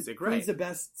liked the music, right? Queen's the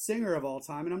best singer of all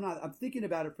time, and I'm thinking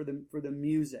about it for the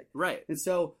music, right? And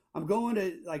so I'm going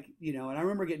to and I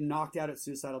remember getting knocked out at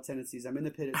Suicidal Tendencies. I'm in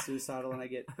the pit at Suicidal, and I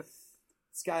get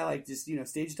this guy like just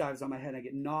stage dives on my head. And I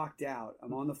get knocked out.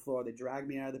 I'm on the floor. They drag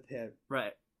me out of the pit,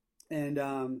 right? And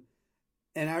I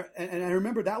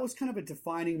remember that was kind of a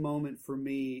defining moment for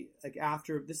me. Like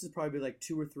after this is probably like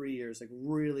 2 or 3 years, like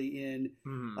really in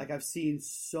like I've seen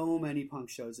so many punk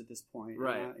shows at this point,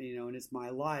 right? And it's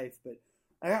my life, but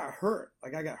I got hurt.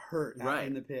 Like I got hurt out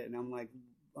in the pit, and I'm like,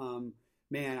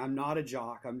 man, I'm not a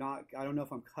jock. I don't know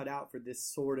if I'm cut out for this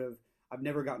sort of. I've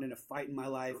never gotten in a fight in my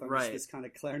life. I'm just this kind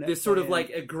of clarinet. This sort of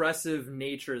like aggressive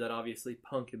nature that obviously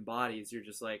punk embodies. You're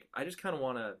just like, I just kind of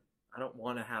want to. I don't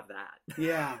want to have that.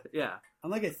 Yeah. Yeah.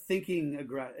 I'm like a thinking,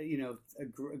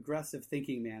 aggressive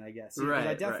thinking man, I guess. Right.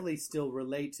 I definitely still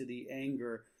relate to the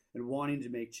anger and wanting to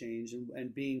make change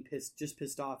and being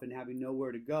pissed off and having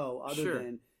nowhere to go other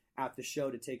than at the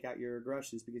show to take out your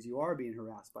aggressions because you are being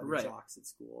harassed by the jocks at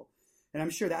school. And I'm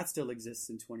sure that still exists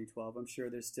in 2012. I'm sure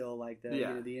there's still like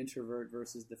the introvert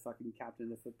versus the fucking captain of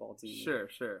the football team. Sure.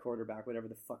 Quarterback, whatever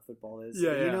the fuck football is.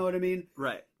 Yeah. You know what I mean?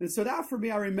 Right. And so that for me,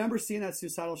 I remember seeing that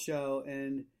Suicidal show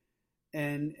and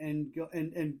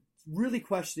really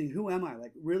questioning who am I?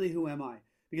 Like really, who am I?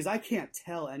 Because I can't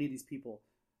tell any of these people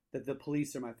that the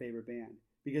Police are my favorite band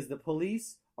because the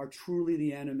Police are truly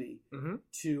the enemy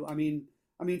to. I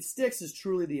mean, Styx is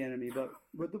truly the enemy, but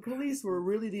the Police were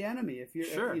really the enemy. If you're,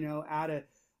 at a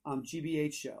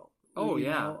GBH show,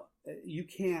 you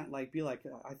can't like be like,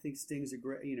 I think Sting's a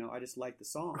great, I just like the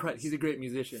song. Right, he's a great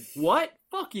musician. What?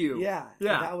 Fuck you. Yeah.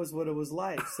 That was what it was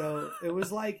like. So it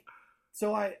was like,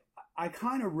 I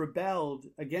kind of rebelled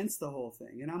against the whole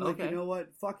thing, and I'm like, you know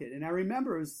what? Fuck it. And I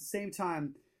remember it was the same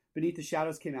time Beneath the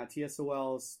Shadows came out,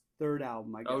 TSOL's third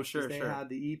album, I guess. Oh, sure, They had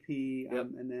the EP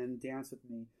and then Dance With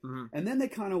Me. Mm-hmm. And then they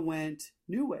kind of went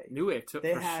New Wave. New Wave,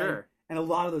 sure. And a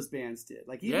lot of those bands did.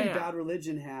 Like even Bad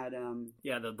Religion had...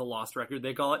 the Lost Record,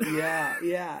 they call it.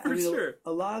 Yeah. Sure.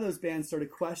 A lot of those bands started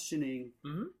questioning,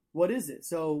 what is it?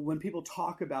 So when people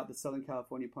talk about the Southern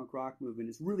California punk rock movement,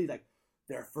 it's really like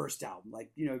their first album.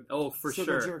 Like, Circle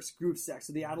Jerks, Group Sex,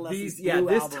 or the Adolescents Blue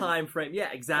this album. time frame.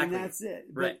 Yeah, exactly. And that's it.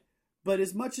 Right. But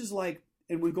as much as like...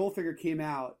 And when Goldfinger came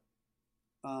out,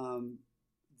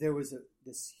 there was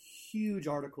this huge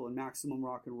article in Maximum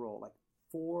Rock and Roll, like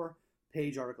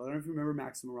 4-page article. I don't know if you remember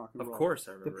Maximum Rock and Roll. Of course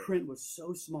I remember. The print was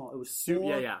so small. It was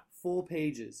 4 full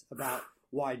pages about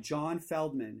why John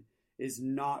Feldmann is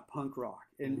not punk rock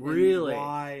and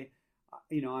why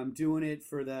I'm doing it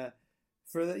for the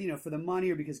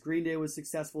money or because Green Day was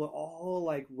successful. All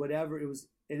like whatever it was.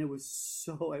 And it was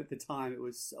so, at the time, it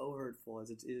was so hurtful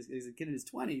as a kid in his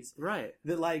 20s. Right.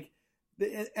 That like,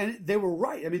 and they were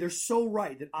right. I mean, they're so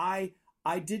right that I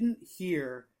didn't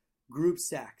hear group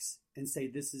sex and say,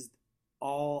 this is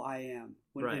all I am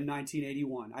in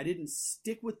 1981. I didn't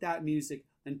stick with that music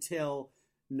until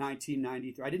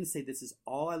 1993. I didn't say this is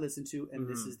all I listen to and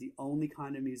this is the only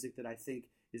kind of music that I think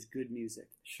is good music.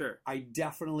 Sure. I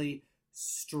definitely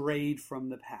strayed from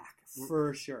the pack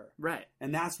for sure. Right.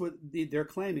 And that's what they're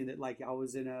claiming, that like I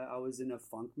was in a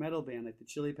funk metal band like the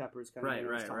Chili Peppers kind of band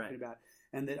I was talking about,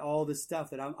 and that all this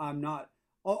stuff that I'm not,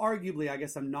 arguably I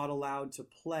guess I'm not allowed to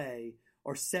play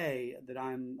or say that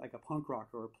I'm like a punk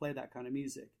rocker or play that kind of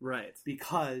music. Right.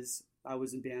 Because I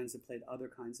was in bands that played other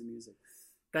kinds of music.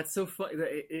 That's so funny.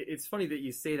 It's funny that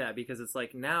you say that, because it's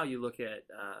like now you look at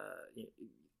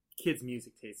kids'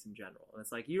 music tastes in general, and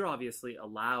it's like you're obviously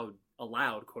allowed,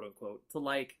 quote unquote, to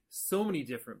like so many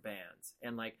different bands,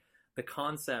 and like the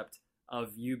concept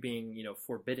of you being,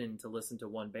 forbidden to listen to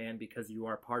one band because you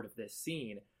are part of this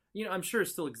scene, I'm sure it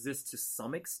still exists to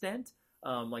some extent.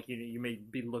 Like you may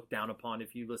be looked down upon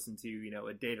if you listen to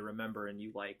A Day to Remember and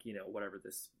you like whatever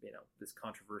this this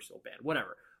controversial band,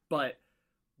 whatever. But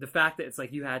the fact that it's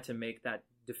like you had to make that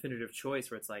definitive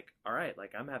choice where it's like, all right,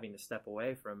 like I'm having to step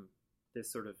away from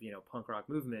this sort of punk rock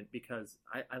movement because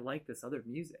I like this other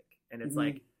music, and it's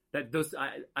like that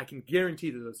I can guarantee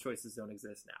that those choices don't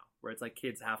exist now, where it's like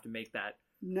kids have to make that.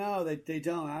 No, they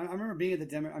don't. I remember being at the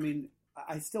demo. I mean,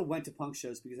 I still went to punk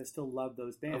shows because I still loved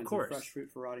those bands. Of course. Fresh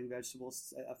Fruit for Rotting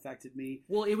Vegetables affected me.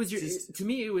 Well, it was to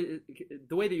me, it was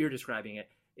the way that you're describing it.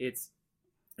 It's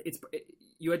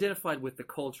you identified with the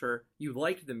culture, you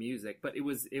liked the music, but it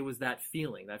was that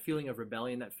feeling of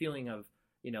rebellion, that feeling of,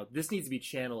 this needs to be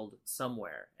channeled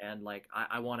somewhere, and like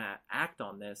I want to act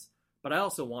on this, but I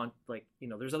also want, like,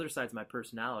 there's other sides of my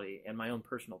personality and my own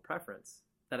personal preference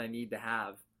that I need to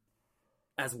have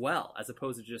as well, as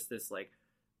opposed to just this like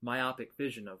myopic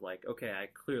vision of like, okay, I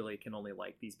clearly can only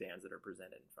like these bands that are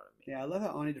presented in front of me. Yeah, I love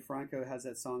how Ani DeFranco has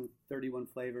that song 31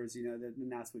 Flavors,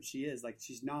 and that's what she is. Like,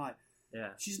 she's not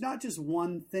just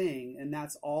one thing, and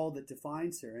that's all that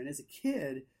defines her. And as a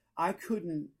kid, I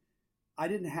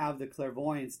didn't have the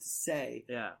clairvoyance to say,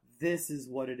 this is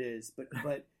what it is.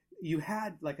 But you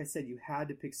had, like I said, you had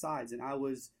to pick sides, and I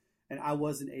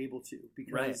wasn't able to,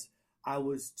 because I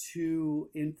was too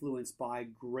influenced by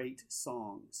great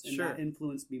songs, and that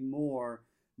influenced me more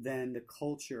than the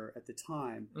culture at the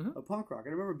time of punk rock. I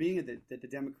remember being at the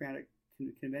Democratic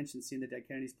Convention, seeing the Dead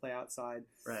Kennedys play outside,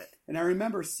 and I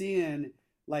remember seeing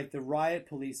like the riot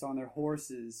police on their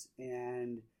horses,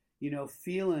 and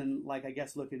feeling like, I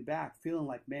guess looking back, feeling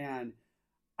like, man,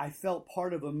 I felt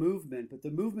part of a movement, but the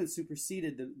movement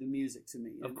superseded the music to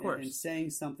me. Of course. And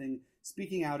saying something,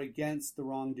 speaking out against the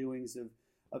wrongdoings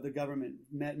of the government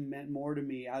meant more to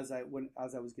me as I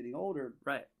was getting older.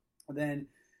 Right. Than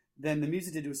the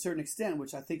music did to a certain extent,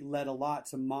 which I think led a lot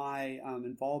to my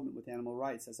involvement with animal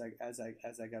rights as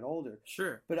I got older.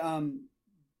 Sure.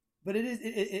 But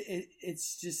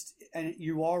it's just, and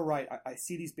you are right. I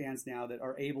see these bands now that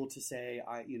are able to say,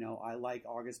 I like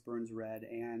August Burns Red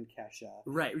and Kesha.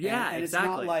 Right. Yeah. And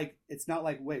exactly. It's not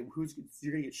like wait,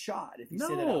 you're gonna get shot if you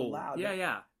say that out loud. Yeah.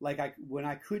 Yeah. Like when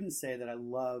I couldn't say that I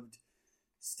loved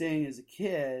Sting as a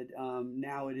kid,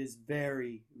 now it is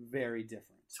very, very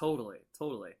different. Totally.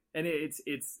 And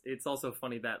it's also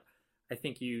funny that I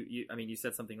think you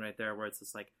said something right there where it's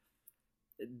just like,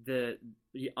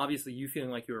 obviously you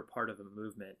feeling like you were part of a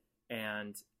movement,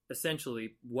 and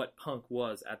essentially what punk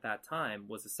was at that time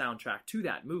was a soundtrack to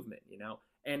that movement,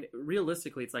 and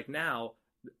realistically it's like now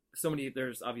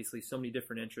there's obviously so many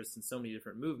different interests and so many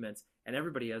different movements, and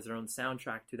everybody has their own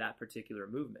soundtrack to that particular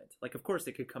movement. Like, of course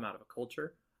it could come out of a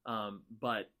culture,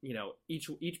 but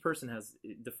each person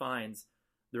defines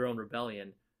their own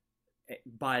rebellion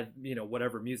by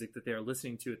whatever music that they're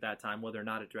listening to at that time, whether or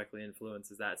not it directly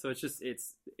influences that. So it's just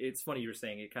it's funny you were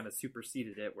saying it kind of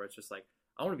superseded it, where it's just like,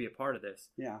 I want to be a part of this,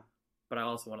 but I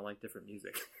also want to like different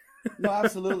music. No,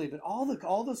 absolutely. But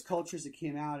all those cultures that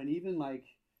came out, and even like,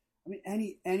 I mean,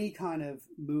 any kind of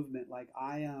movement, like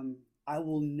I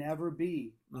will never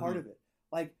be part of it.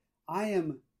 Like, I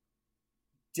am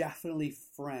definitely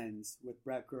friends with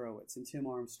Brett Gurewitz and Tim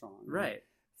Armstrong, right?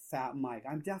 Fat Mike.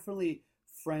 I'm definitely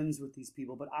friends with these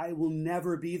people, but I will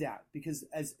never be that, because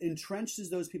as entrenched as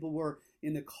those people were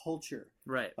in the culture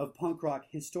of punk rock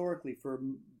historically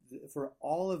for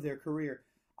all of their career,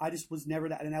 I just was never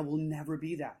that, and I will never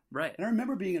be that. Right. And I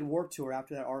remember being at Warped Tour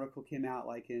after that article came out,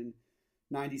 like in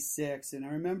 '96, and I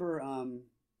remember a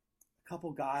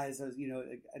couple guys,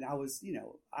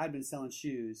 I'd been selling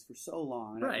shoes for so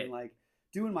long, and I'd been like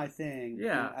doing my thing.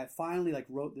 Yeah. And I finally like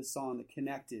wrote this song that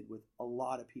connected with a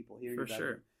lot of people here. For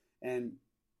sure. And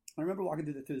I remember walking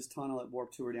through this tunnel at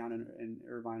Warped Tour down in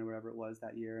Irvine or wherever it was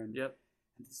that year, and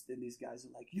And then these guys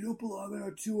are like, you don't belong on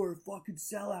our tour, fucking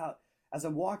sellout. As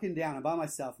I'm walking down, I'm by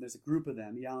myself, and there's a group of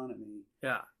them yelling at me.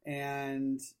 Yeah.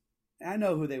 And I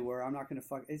know who they were. I'm not going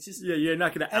to it's just... Yeah, you're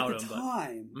not going to out them. At the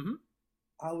time,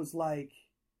 I was like...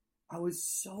 I was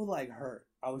so, like, hurt.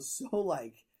 I was so,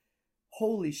 like,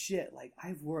 holy shit. Like,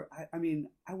 I work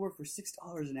for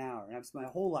 $6 an hour, and I've spent my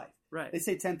whole life. Right. They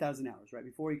say 10,000 hours, right?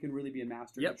 Before you can really be a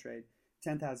master of the trade,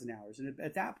 10,000 hours. And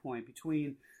at that point,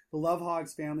 between the Love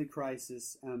Hogs Family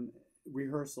Crisis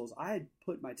rehearsals, I had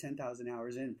put my 10,000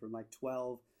 hours in from, like,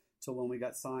 12 till when we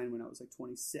got signed when I was, like,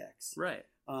 26. Right.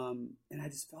 And I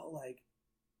just felt like,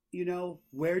 you know,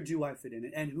 where do I fit in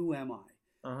it, and who am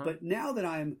I? Uh-huh. But now that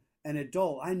I'm an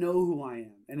adult, I know who I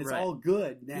am, and it's all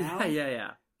good now.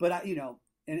 Yeah. But I, you know,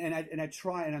 and I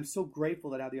try, and I'm so grateful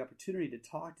that I have the opportunity to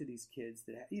talk to these kids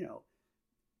that, you know,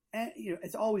 and you know,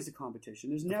 it's always a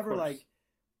competition. There's never like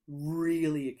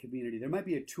really a community. There might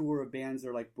be a tour of bands that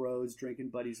are like bros, drinking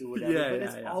buddies or whatever, but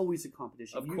it's always a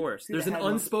competition. Of course. There's an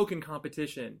unspoken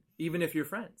competition, even if you're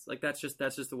friends. Like that's just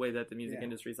the way that the music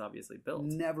industry is obviously built.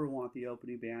 Never want the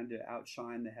opening band to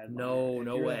outshine the headliner.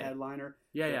 No way. The headliner.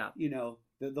 Yeah. You know,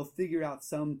 they'll figure out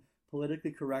some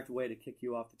politically correct way to kick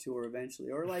you off the tour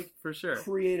eventually, or like for sure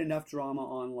create enough drama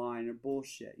online or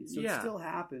bullshit. So it still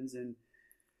happens. And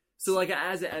so like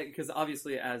because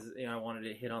obviously as you know, I wanted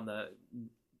to hit on the,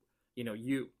 you know,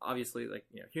 you obviously like,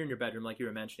 you know, here in your bedroom, like you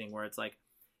were mentioning, where it's like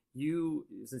you,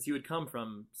 since you had come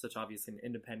from such obviously an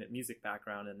independent music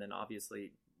background, and then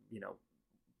obviously, you know,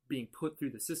 being put through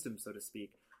the system, so to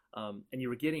speak, and you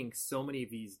were getting so many of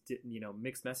these, you know,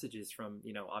 mixed messages from,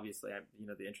 you know, obviously, you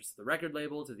know, the interest of the record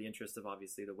label to the interest of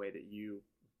obviously the way that you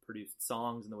produced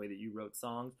songs and the way that you wrote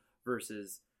songs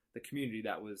versus the community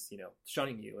that was, you know,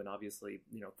 shunning you and obviously,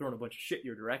 you know, throwing a bunch of shit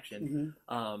your direction.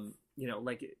 You know,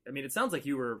 like, I mean, it sounds like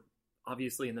you were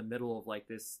obviously in the middle of like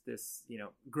this, you know,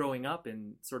 growing up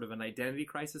in sort of an identity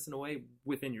crisis in a way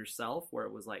within yourself, where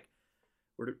it was like,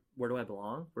 where do I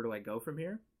belong? Where do I go from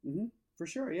here? For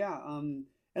sure. Yeah.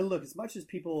 And look, as much as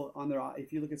people on their,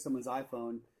 if you look at someone's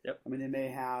iPhone, I mean, they may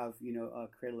have, you know,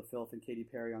 Cradle of Filth and Katy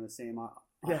Perry on the same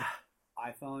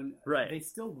iPhone. Right. They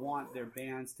still want their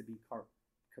bands to be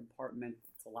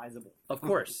compartmentalizable. Of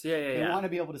course. They want to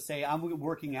be able to say, I'm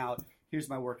working out. Here's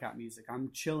my workout music.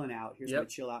 I'm chilling out. Here's my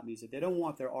chill out music. They don't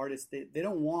want their artists. They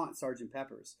don't want Sgt.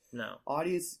 Pepper's. No.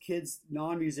 Audience, kids,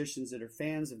 non-musicians that are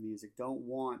fans of music don't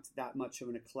want that much of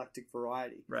an eclectic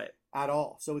variety. Right. At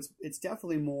all. So it's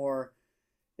definitely more,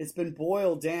 it's been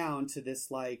boiled down to this,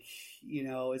 like, you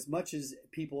know, as much as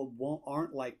people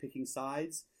aren't like picking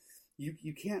sides,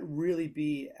 you can't really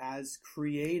be as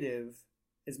creative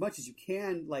as much as you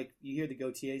can. Like, you hear the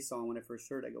Gautier song when I first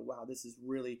heard it, I go, wow, this is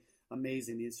really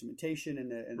amazing, the instrumentation and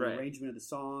the arrangement of the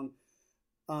song.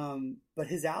 But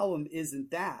his album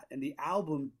isn't that, and the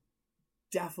album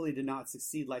definitely did not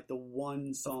succeed like the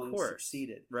one song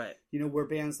succeeded. Right. You know, where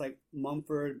bands like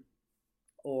Mumford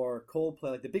or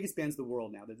Coldplay, like the biggest bands in the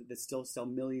world now that still sell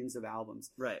millions of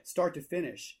albums, start to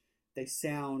finish, they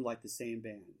sound like the same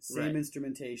band, same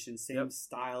instrumentation, same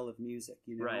style of music,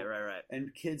 you know? Right.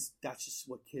 And kids, that's just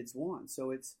what kids want.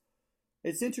 So it's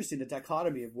interesting, the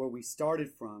dichotomy of where we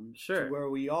started from to where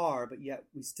we are, but yet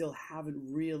we still haven't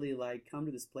really like come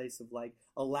to this place of like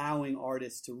allowing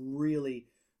artists to really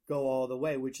go all the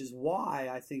way, which is why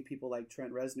I think people like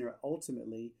Trent Reznor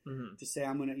ultimately to say,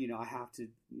 I'm gonna, you know, I have to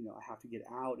get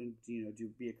out and, you know,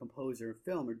 be a composer of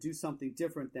film or do something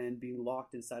different than being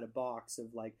locked inside a box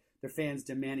of like their fans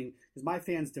demanding, because my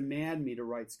fans demand me to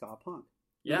write ska punk.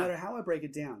 No matter how I break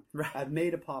it down. Right. I've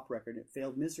made a pop record. It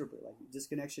failed miserably. Like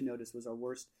Disconnection Notice was our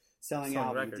worst selling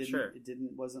album. It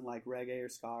wasn't like reggae or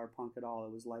ska or punk at all.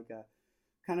 It was like a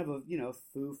kind of a, you know,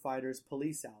 Foo Fighters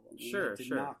Police album. It did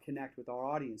not connect with our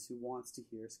audience who wants to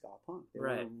hear ska punk. They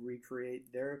want to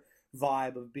recreate their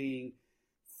vibe of being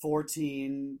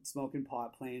 14, smoking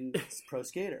pot, playing pro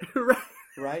skater.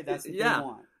 Right? That's what they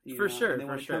want. For sure. And they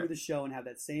want to come to the show and have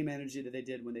that same energy that they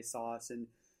did when they saw us in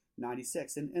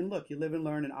 96. And look, you live and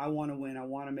learn, and I want to win. I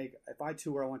want to make, if I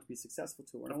tour, I want to be a successful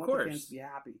tour. And I want the fans to be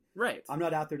happy. Right. I'm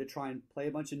not out there to try and play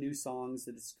a bunch of new songs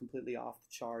that is completely off the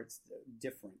charts,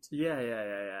 different. Yeah.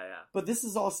 But this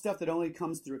is all stuff that only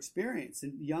comes through experience,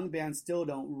 and young bands still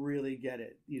don't really get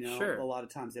it. You know, a lot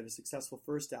of times they have a successful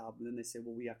first album, and then they say,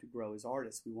 well, we have to grow as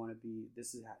artists. We want to be,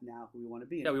 this is now who we want to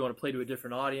be. Yeah, we want to play to a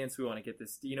different audience. We want to get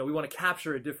this, you know, we want to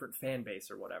capture a different fan base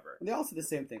or whatever. And they all say the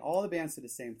same thing. All the bands say the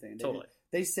same thing. Totally.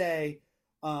 They say,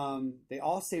 they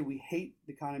all say we hate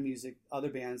the kind of music, other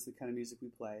bands, the kind of music we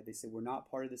play. They say we're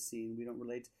not part of the scene. We don't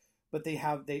relate. but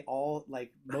they all,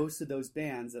 like, most of those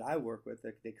bands that I work with,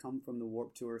 they come from the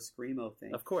Warped Tour Screamo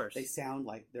thing. Of course. They sound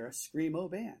like they're a Screamo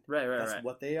band. Right. That's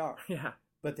what they are. Yeah.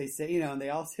 But they say, and they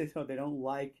all say, they don't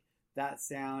like that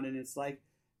sound. And it's like,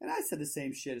 and I said the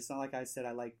same shit. It's not like I said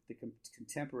I like the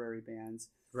contemporary bands.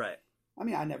 Right. I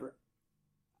mean, I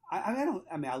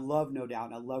love No Doubt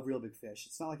and I love Real Big Fish.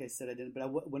 It's not like I said I didn't,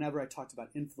 but whenever I talked about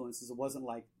influences, it wasn't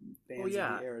like bands of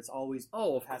the era. It's always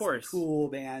of course, cool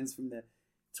bands from the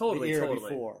totally era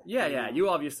before. Yeah. You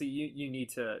obviously you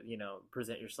need to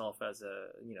present yourself as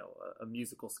a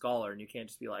musical scholar, and you can't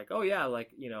just be like, oh yeah,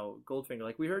 like Goldfinger.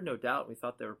 Like we heard No Doubt, and we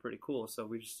thought they were pretty cool, so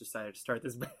we just decided to start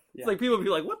this band. Yeah. It's like people would be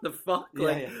like, what the fuck?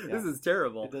 Like this is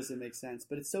terrible. It doesn't make sense,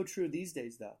 but it's so true these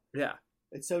days, though. Yeah.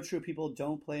 It's so true. People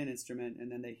don't play an instrument,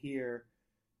 and then they hear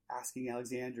Asking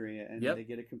Alexandria, and they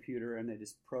get a computer, and they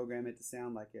just program it to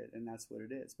sound like it, and that's what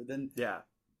it is. But then,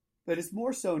 but it's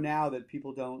more so now that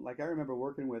people don't, like, I remember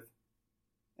working with,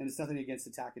 and it's nothing against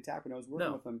Attack, when I was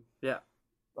working with them. Yeah.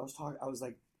 I was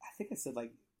like, I think I said,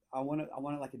 like, I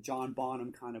want like a John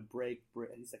Bonham kind of break. And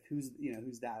he's like, who's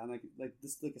that? I'm like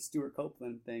this is like a Stuart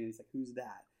Copeland thing, and he's like, who's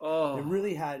that? Oh. It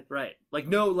really had. Right. Like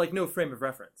no frame of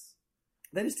reference.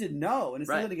 They just didn't know, and it's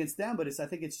nothing against them, but I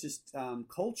think it's just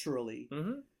culturally,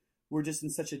 we're just in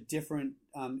such a different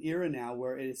era now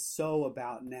where it is so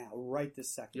about now, right this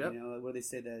second. Yep. Where they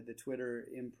say the Twitter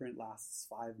imprint lasts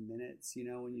 5 minutes.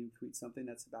 When you tweet something,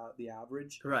 that's about the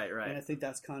average. Right. And I think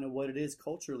that's kind of what it is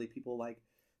culturally. People like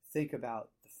think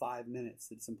about the 5 minutes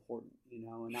that's important,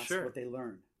 and that's what they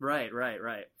learn. Right.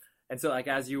 And so, like,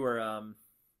 as you were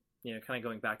kind of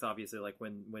going back to obviously like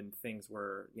when things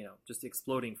were, just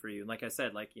exploding for you. And like I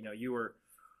said, like, you were,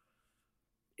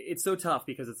 it's so tough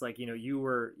because it's like, you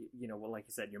were, well, like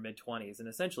you said, in your mid-20s, and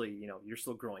essentially, you're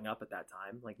still growing up at that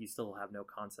time. Like, you still have no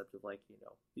concept of, like,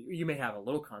 you may have a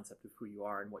little concept of who you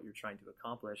are and what you're trying to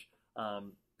accomplish.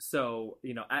 So,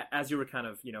 as you were kind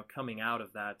of, coming out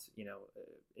of that,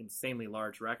 insanely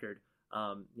large record,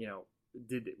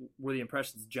 were the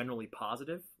impressions generally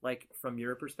positive, like, from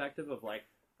your perspective of like,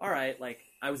 all right, like,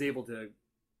 I was able to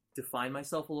define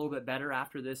myself a little bit better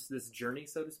after this journey,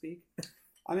 so to speak?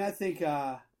 I mean, I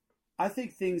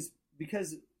think things,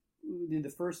 because in the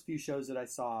first few shows that I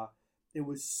saw, it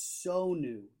was so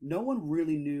new. No one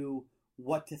really knew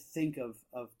what to think of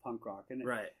punk rock.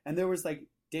 And there was, like,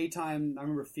 daytime, I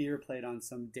remember Fear played on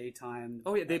some daytime.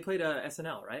 Oh, yeah, they played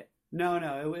SNL, right?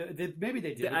 No, maybe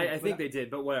they did. I think they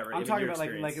did, but whatever. I'm talking about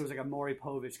like it was like a Maury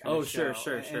Povich kind of show. Oh,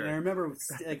 sure. And I remember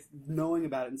like knowing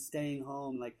about it and staying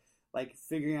home, like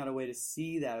figuring out a way to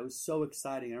see that. It was so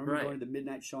exciting. I remember going to the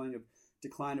midnight showing of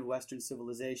Decline of Western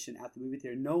Civilization at the movie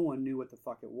theater. No one knew what the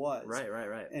fuck it was. Right.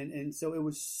 And so it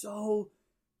was so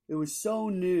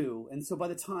new. And so by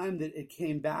the time that it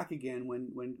came back again,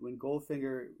 when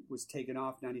Goldfinger was taken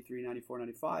off 93, 94,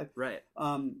 95, right.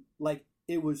 Like,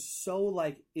 it was so,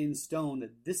 like, in stone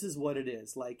that this is what it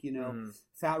is. Like,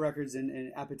 Fat Records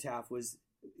and Epitaph was,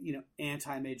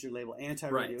 anti-major label,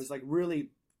 anti-radio. Right. It was, like,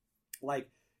 really, like,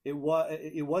 it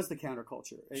was the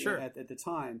counterculture at the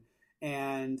time.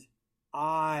 And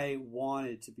I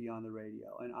wanted to be on the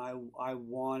radio, and I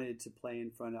wanted to play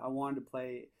in front of, I wanted to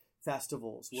play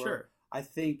festivals where I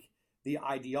think the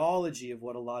ideology of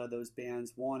what a lot of those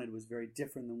bands wanted was very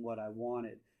different than what I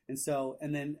wanted. And so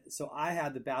I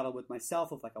had the battle with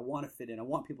myself of, like, I want to fit in. I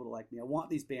want people to like me. I want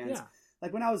these bands. Yeah.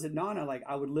 Like, when I was at Nana, like,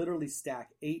 I would literally stack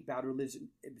 8 Bad Religion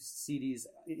CDs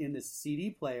in this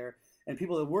CD player, and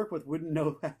people that work with wouldn't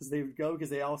know as they would go because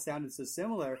they all sounded so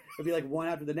similar. It'd be like one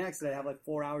after the next, and I'd have like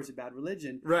 4 hours of Bad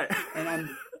Religion. Right. And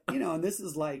I'm, and this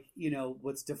is like,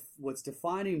 what's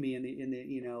defining me in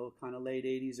the kind of late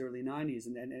 80s, early 90s,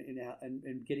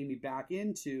 and getting me back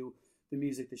into the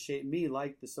music that shaped me,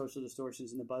 like the Social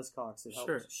Distortions and the Buzzcocks that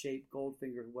helped shape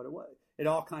Goldfinger what it was. It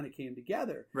all kind of came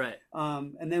together. Right.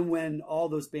 And then when all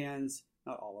those bands,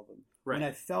 not all of them, when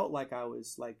I felt like I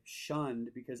was, like,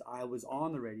 shunned because I was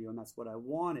on the radio and that's what I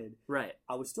wanted,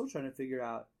 I was still trying to figure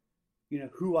out,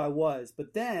 who I was.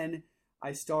 But then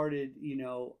I started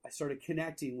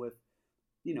connecting with,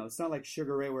 it's not like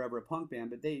Sugar Ray were ever a punk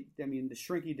band, but the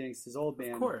Shrinky Dinks, his old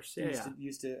band, of course,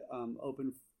 used to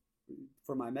open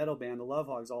for my metal band, the Love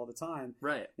Hogs, all the time.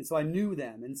 Right. And so I knew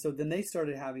them. And so then they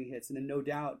started having hits, and then No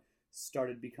Doubt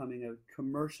started becoming a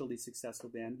commercially successful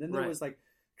band. Then there was, like,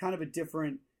 kind of a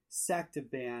different sect of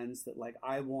bands that, like,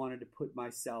 I wanted to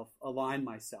align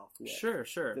myself with. Sure.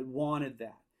 That wanted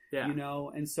that. Yeah.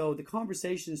 And so the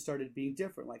conversation started being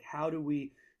different. Like, how do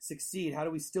we succeed? How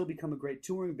do we still become a great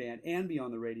touring band and be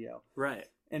on the radio? Right.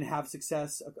 and have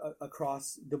success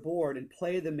across the board and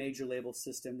play the major label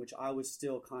system, which I was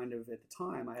still kind of at the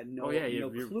time I had no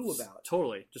clue about.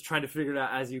 Totally, just trying to figure it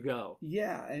out as you go.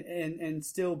 Yeah, and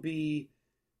still be,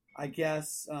 I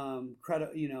guess,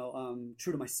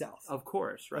 true to myself. Of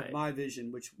course, right. Of my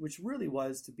vision, which really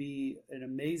was to be an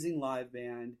amazing live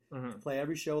band, to play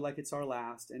every show like it's our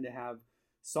last, and to have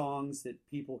songs that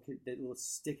that will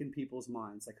stick in people's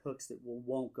minds, like hooks that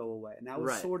won't go away. And that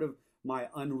was sort of my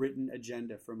unwritten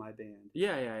agenda for my band.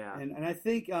 Yeah. And I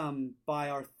think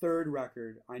by our third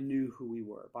record, I knew who we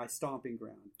were, by Stomping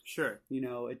Ground. Sure.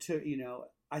 It took,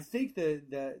 I think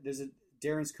there's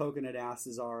Darren's Coconut Ass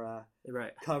is our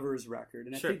covers record.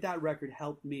 And I think that record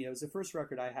helped me. It was the first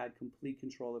record I had complete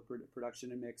control of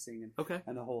production and mixing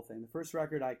and the whole thing. The first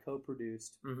record I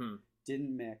co-produced,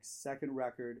 didn't mix. Second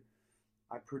record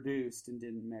I produced and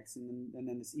didn't mix. And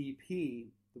then this EP,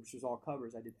 which was all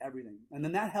covers, I did everything. And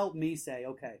then that helped me say,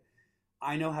 okay,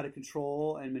 I know how to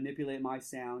control and manipulate my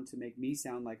sound to make me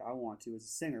sound like I want to as a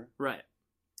singer. Right.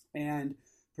 And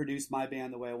produce my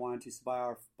band the way I wanted to. So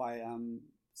by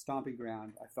Stomping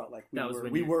Ground, I felt like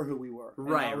we were who we were.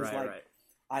 Right, and right.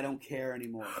 I don't care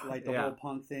anymore. Like the whole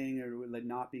punk thing, or like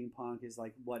not being punk, is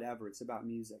like whatever. It's about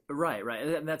music. Right.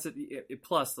 And that's it.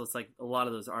 Plus, it's like a lot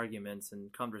of those arguments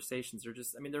and conversations are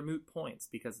just, I mean, they're moot points,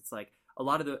 because it's like a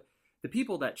lot of the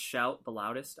people that shout the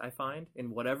loudest, I find,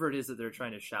 in whatever it is that they're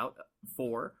trying to shout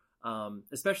for,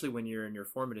 especially when you're in your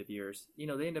formative years,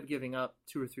 they end up giving up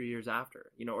 2 or 3 years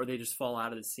after, or they just fall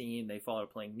out of the scene. They fall out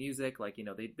of playing music. Like,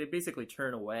 they basically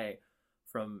turn away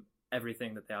from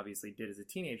everything that they obviously did as a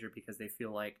teenager, because they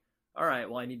feel like, all right,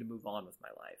 well, I need to move on with my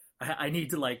life. I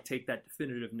need to like take that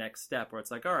definitive next step where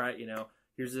it's like, all right,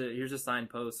 here's a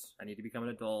signpost. I need to become an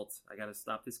adult. I got to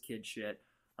stop this kid shit.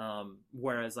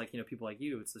 Whereas like, people like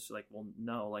you, it's just like, well,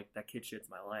 no, like that kid shit's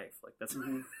my life. Like that's,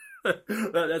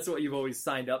 that's what you've always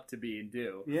signed up to be and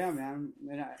do. Yeah, man.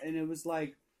 And it was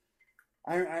like,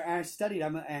 I studied,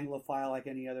 I'm an Anglophile like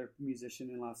any other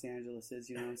musician in Los Angeles is,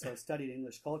 and so I studied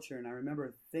English culture, and I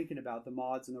remember thinking about the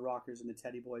Mods and the Rockers and the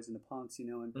Teddy Boys and the Punks,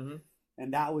 and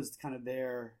that was kind of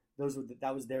that was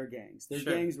their gangs. Their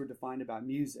gangs were defined about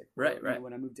music. Right.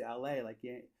 When I moved to LA, like,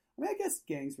 I guess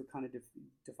gangs were kind of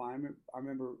defined. I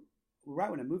remember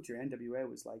right when I moved here, NWA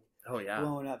was like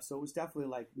blowing up. So it was definitely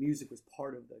like music was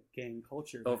part of the gang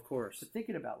culture. Of course. But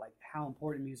thinking about like how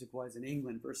important music was in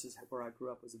England versus where I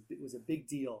grew up was a big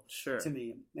deal to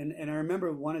me. And I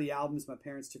remember one of the albums my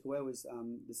parents took away was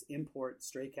this import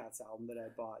Stray Cats album that I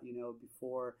bought.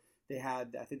 Before they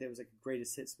had, I think there was like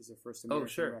Greatest Hits was their first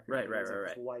American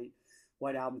record. Right.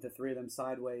 White album with the three of them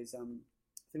sideways. I think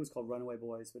it was called Runaway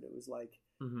Boys, but it was like,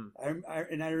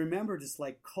 I remember just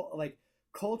like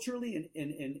culturally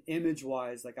and image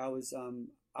wise, like I was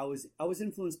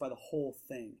influenced by the whole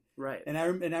thing. Right. And I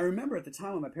remember at the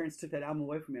time when my parents took that album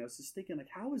away from me, I was just thinking like,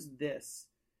 how is this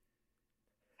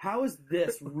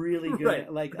really good? Right.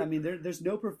 Like, I mean, there's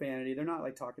no profanity. They're not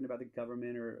like talking about the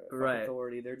government or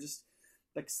authority. They're just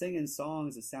like singing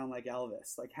songs that sound like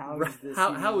Elvis. Like how is this?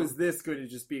 How is this going to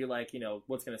just be like,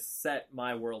 what's going to set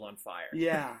my world on fire?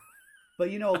 Yeah. But,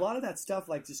 a lot of that stuff,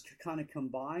 like, just kind of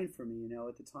combined for me,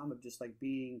 at the time of just, like,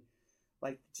 being,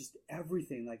 like, just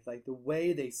everything, like the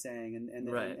way they sang and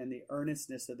the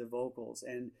earnestness of the vocals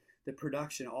and the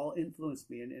production all influenced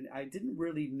me. And I didn't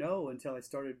really know until I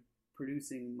started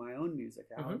producing my own music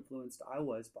how influenced I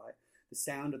was by the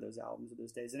sound of those albums of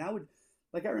those days. And I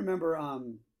remember, I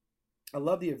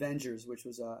love the Avengers, which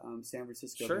was a San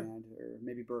Francisco band, or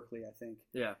maybe Berkeley, I think.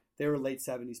 Yeah. They were a late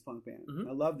 70s punk band.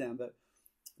 I love them, but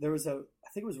there was I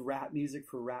think it was Rap Music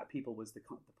for Rap People was the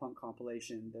punk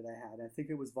compilation that I had. I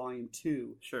think it was volume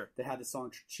 2 that had the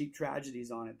song Cheap Tragedies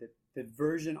on it. The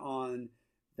version on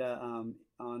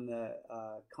the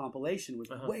compilation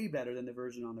was way better than the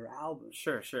version on their album.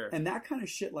 Sure. And that kind of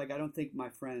shit, like, I don't think my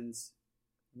friends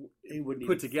wouldn't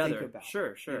put even together. Think about.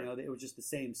 Sure. It was just the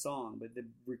same song, but the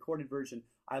recorded version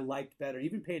I liked better.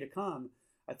 Even Pay to Come,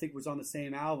 I think was on the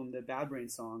same album, the Bad Brain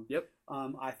song. Yep.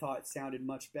 I thought it sounded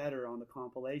much better on the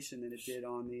compilation than it did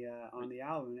on the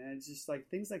album, and it's just like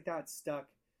things like that stuck.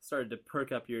 Started to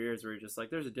perk up your ears, where you're just like,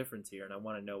 "There's a difference here, and I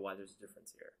want to know why there's a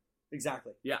difference here."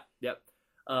 Exactly. Yeah. Yep.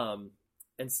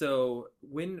 And so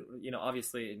when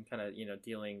obviously, in kind of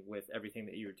dealing with everything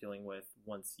that you were dealing with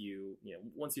once you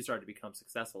started to become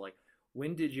successful, like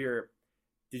when did your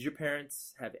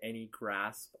parents have any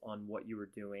grasp on what you were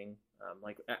doing?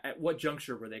 Like at what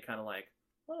juncture were they kind of like,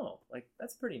 oh, like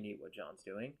that's pretty neat what John's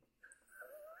doing?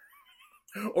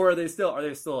 Or are they still at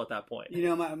that point? I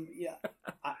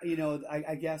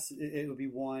guess it would be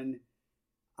one.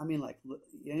 I mean, like,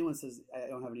 anyone says I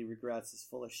don't have any regrets is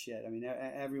full of shit. I mean,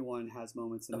 everyone has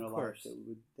moments in their life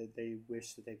that they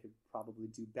wish that they could probably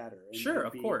do better. And sure,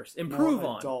 of course, improve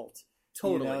on. Adult,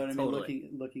 totally, you know what I mean? totally.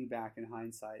 Looking back in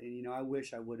hindsight, and I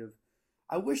wish I would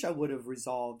have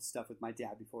resolved stuff with my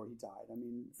dad before he died. I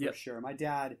mean, for sure, my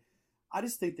dad. I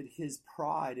just think that his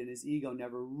pride and his ego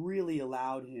never really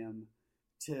allowed him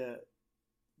to.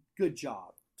 Good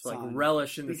job, to like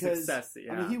relish in the success.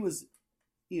 Yeah. I mean, he was,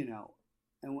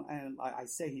 And I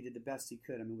say he did the best he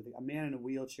could. I mean, with a man in a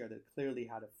wheelchair that clearly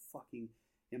had a fucking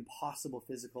impossible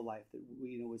physical life,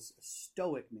 that was a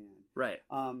stoic man. Right.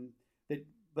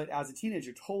 But as a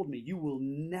teenager, told me, you will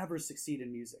never succeed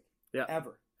in music. Yeah.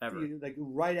 Ever. Ever. Like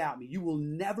right at me, you will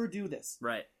never do this.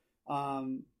 Right.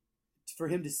 For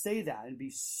him to say that and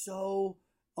be so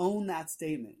own that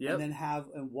statement, and then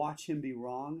watch him be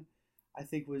wrong, I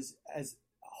think was as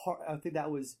hard. I think it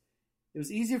was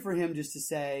easier for him just to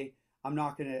say, I'm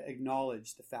not going to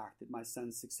acknowledge the fact that my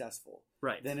son's successful,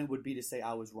 right? Than it would be to say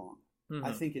I was wrong. Mm-hmm.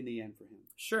 I think in the end for him,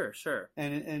 sure,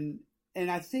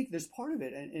 and I think there's part of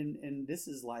it, and this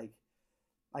is like,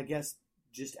 I guess,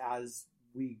 just as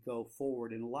we go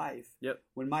forward in life. Yep.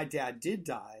 When my dad did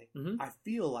die, I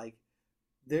feel like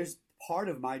there's part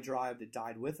of my drive that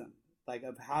died with him, like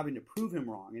of having to prove him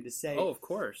wrong and to say, oh, of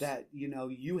course, that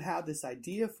you have this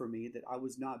idea for me that I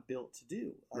was not built to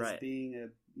do as being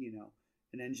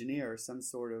an engineer or some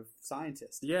sort of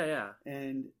scientist. Yeah.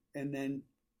 And then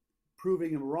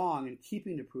proving him wrong and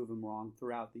keeping to prove him wrong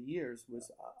throughout the years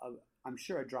was, I'm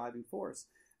sure, a driving force.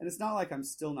 And it's not like I'm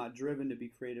still not driven to be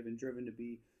creative and driven to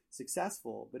be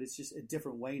successful, but it's just a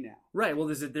different way now. Right. Well,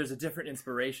 there's a different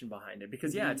inspiration behind it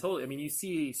because, totally. I mean, you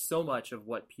see so much of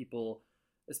what people,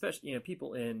 especially,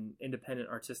 people in independent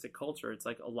artistic culture, it's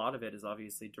like a lot of it is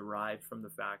obviously derived from the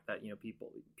fact that,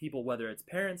 people, whether it's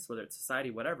parents, whether it's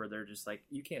society, whatever, they're just like,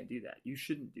 you can't do that. You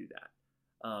shouldn't do that.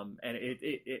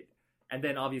 And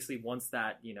then obviously once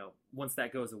that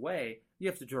goes away, you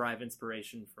have to derive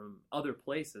inspiration from other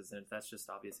places. And that's just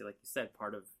obviously, like you said,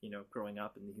 part of, growing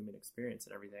up and the human experience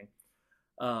and everything.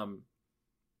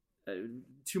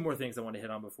 Two more things I want to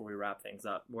hit on before we wrap things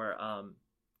up, where,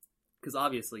 because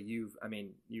obviously you've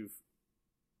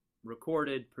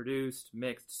recorded, produced,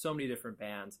 mixed so many different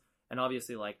bands, and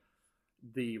obviously like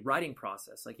the writing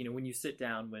process, like, when you sit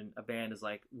down, when a band is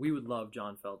like, we would love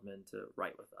John Feldmann to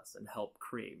write with us and help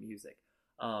create music.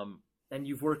 And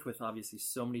you've worked with obviously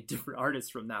so many different artists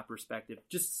from that perspective,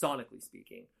 just sonically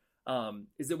speaking.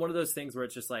 Is it one of those things where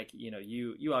it's just like,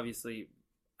 you obviously,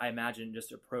 I imagine,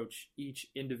 just approach each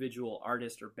individual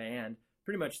artist or band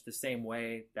pretty much the same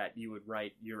way that you would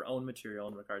write your own material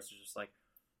in regards to just like,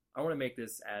 I want to make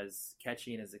this as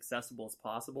catchy and as accessible as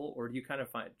possible? Or do you kind of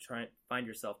find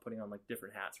yourself putting on like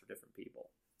different hats for different people?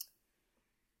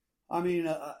 I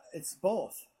mean, it's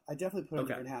both. I definitely put on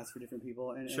different hats for different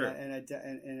people, and sure. and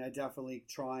I definitely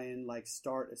try and like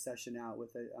start a session out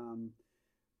with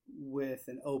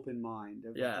an open mind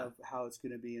of how it's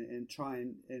going to be, and try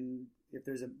and if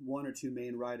there's one or two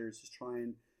main writers, just try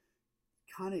and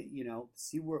kind of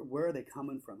see where are they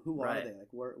coming from, who are they, like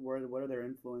what are their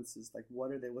influences, like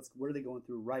what are they going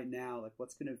through right now, like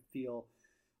what's going to feel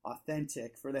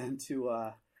authentic for them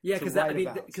to because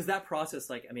that process,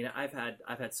 like, I mean, I've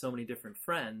had so many different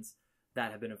friends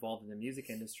that have been involved in the music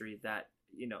industry that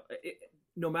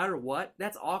no matter what,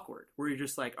 that's awkward, where you're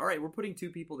just like, all right, we're putting two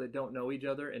people that don't know each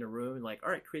other in a room and like, all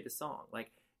right, create a song.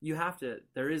 Like, you have to,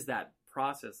 there is that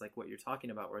process, like what you're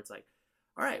talking about, where it's like,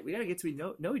 all right, we got to get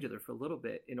to know each other for a little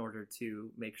bit in order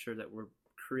to make sure that we're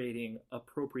creating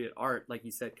appropriate art, like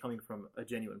you said, coming from a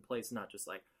genuine place, not just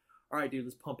like, all right, dude,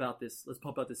 let's pump out this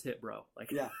hit, bro.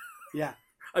 Like, yeah.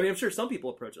 I mean, I'm sure some people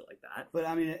approach it like that, but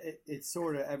I mean, it's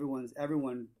sort of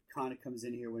everyone kind of comes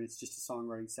in here when it's just a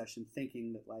songwriting session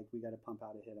thinking that like we got to pump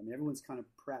out a hit. I mean, everyone's kind of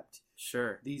prepped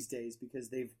these days because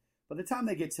by the time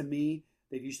they get to me,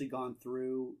 they've usually gone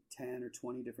through 10 or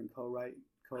 20 different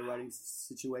co-writing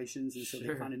situations, and so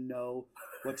they kind of know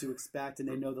what to expect, and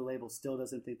they know the label still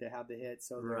doesn't think they have the hit,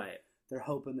 so they're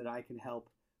hoping that I can help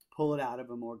pull it out of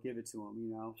them or give it to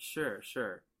them,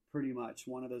 Sure. Pretty much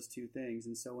one of those two things.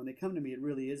 And so when they come to me, it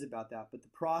really is about that. But the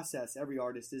process, every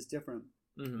artist is different.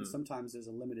 Mm-hmm. Sometimes there's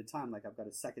a limited time. Like I've got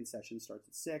a second session starts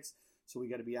at 6, so we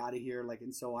got to be out of here. Like,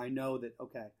 and so I know that,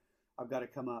 okay, I've got to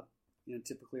come up.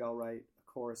 Typically I'll write a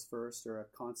chorus first, or a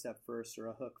concept first, or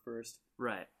a hook first.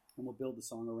 Right. And we'll build the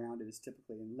song around it. Is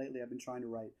typically. And lately I've been trying to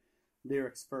write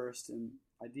lyrics first and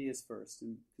ideas first,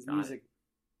 and because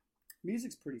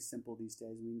music's pretty simple these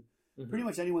days. I mean. Mm-hmm. Pretty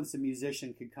much anyone that's a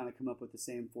musician can kind of come up with the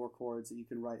same 4 chords that you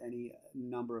can write any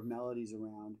number of melodies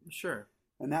around. Sure.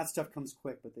 and that stuff comes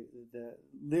quick, but the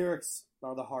lyrics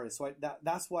are the hardest. So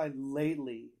that's why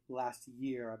lately, last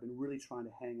year, I've been really trying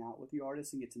to hang out with the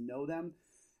artists and get to know them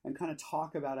and kind of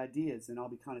talk about ideas. And I'll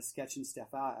be kind of sketching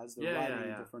stuff out as they're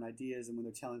writing different ideas, and when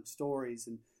they're telling stories,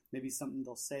 and maybe something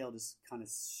they'll say will just kind of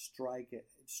strike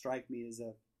me as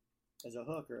a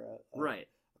hook or a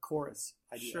chorus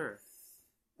idea. Sure.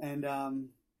 And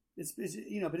it's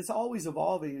but it's always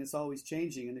evolving and it's always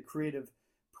changing, and the creative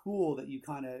pool that you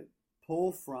kind of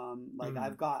pull from, like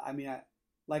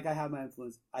I have my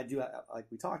influence. I do, like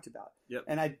we talked about. Yep.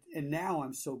 And now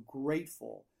I'm so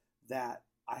grateful that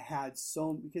I had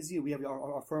because we have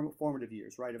our formative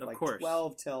years, right? Of like course.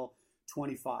 12 till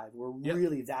 25, where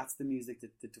really that's the music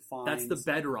that defines. That's the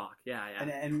bedrock. Yeah.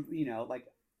 And like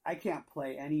I can't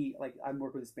play any, like I'm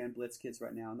working with this band Blitz Kids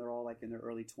right now, and they're all like in their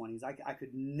early 20s. I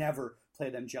could never play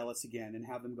them Jealous Again and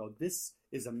have them go, this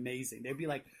is amazing. They'd be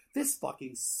like, this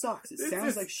fucking sucks. It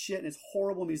sounds like shit and it's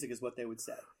horrible music is what they would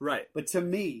say. Right. But to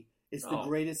me, it's the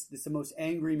greatest, it's the most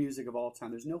angry music of all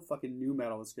time. There's no fucking new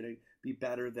metal that's going to be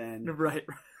better than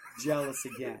Jealous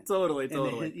Again. Totally.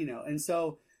 And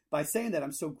so by saying that,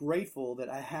 I'm so grateful that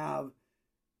I have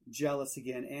Jealous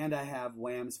Again and I have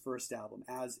Wham's first album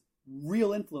as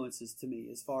real influences to me,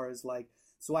 as far as like,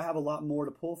 so I have a lot more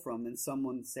to pull from than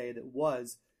someone say that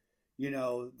was,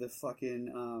 the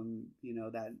fucking,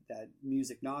 that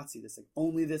music Nazi. That's like,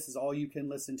 only this is all you can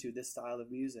listen to, this style of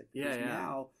music. Because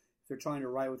now, if they're trying to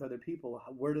write with other people,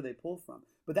 where do they pull from?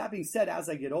 But that being said, as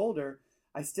I get older,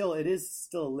 it is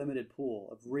still a limited pool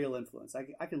of real influence.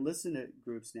 I can listen to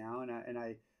groups now, and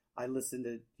I listen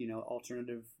to,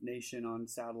 Alternative Nation on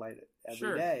satellite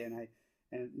every day,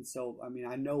 and so, I mean,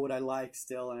 I know what I like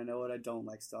still, and I know what I don't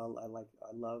like still. I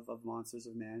love Of Monsters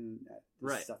of Men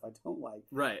and stuff I don't like.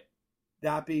 Right.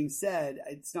 That being said,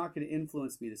 it's not going to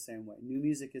influence me the same way. New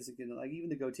music isn't going to, like even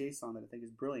the Gautier song that I think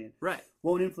is brilliant,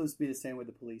 won't influence me the same way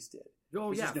the Police did.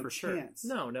 Oh, yeah, no for chance.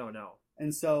 Sure. No.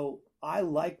 And so I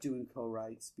like doing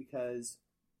co-writes because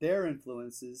their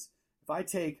influences, if I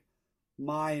take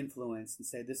my influence and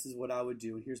say, this is what I would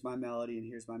do, and here's my melody, and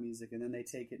here's my music, and then they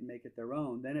take it and make it their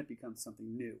own, then it becomes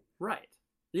something new. Right.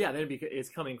 Yeah, then it's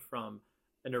coming from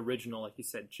an original, like you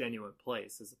said, genuine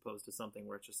place, as opposed to something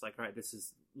where it's just like, all right, this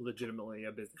is legitimately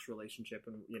a business relationship,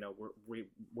 and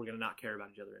we're gonna not care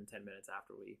about each other in 10 minutes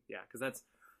after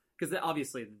because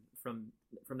obviously from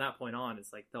that point on,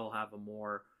 it's like they'll have a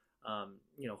more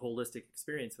holistic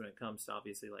experience when it comes to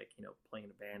obviously like, playing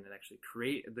in a band and actually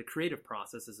create the creative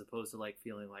process, as opposed to like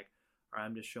feeling like, all right,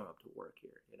 I'm just showing up to work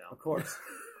here, Of course.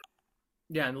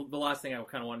 Yeah, and the last thing I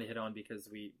kind of wanted to hit on, because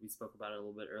we spoke about it a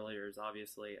little bit earlier, is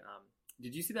obviously,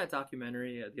 did you see that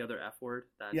documentary, The Other F Word?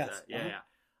 Yes.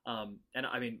 And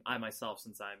I mean, I myself,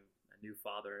 since I'm a new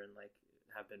father and like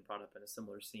have been brought up in a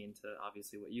similar scene to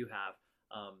obviously what you have,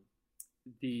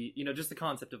 just the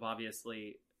concept of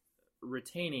obviously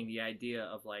retaining the idea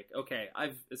of like, okay,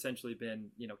 I've essentially been,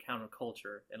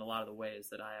 counterculture in a lot of the ways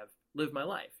that I have lived my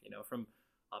life, from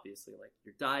obviously like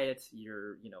your diet,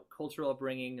 your, cultural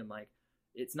upbringing, and like,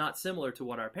 it's not similar to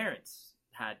what our parents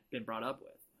had been brought up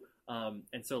with.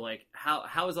 And so like,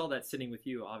 how is all that sitting with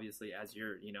you, obviously, as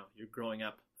you're growing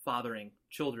up, fathering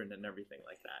children and everything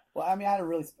like that? Well, I mean, I had a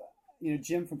really,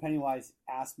 Jim from Pennywise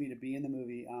asked me to be in the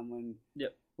movie, when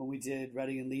we did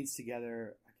Reading and Leeds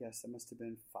together. I guess that must have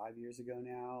been 5 years ago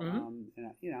now.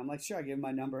 And I'm like, sure, I gave him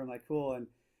my number. I'm like, cool.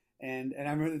 And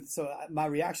I remember, so my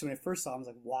reaction when I first saw him was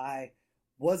like, why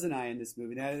wasn't I in this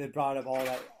movie? And they brought up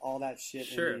all that shit.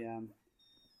 Sure. In the,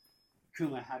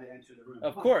 Kuma had to enter the room.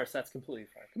 Of course, that's completely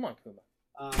fine. Come on, Kuma.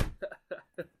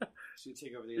 Should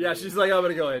take over the she's like, I'm going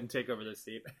to go ahead and take over this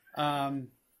seat.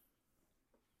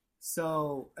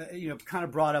 So, kind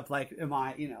of brought up like, am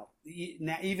I,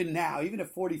 even at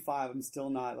 45, I'm still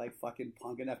not like fucking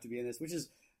punk enough to be in this, which is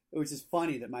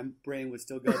funny that my brain would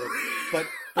still go there. But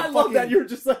I love that you're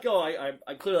just like, I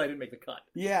clearly I didn't make the cut.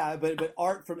 Yeah, but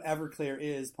Art from Everclear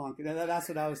is punk. That's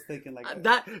what I was thinking. Like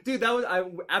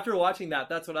after watching that,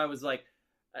 that's what I was like.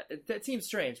 That seems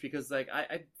strange because like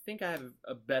I think I have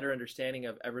a better understanding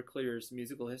of Everclear's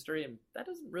musical history, and that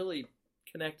doesn't really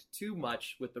connect too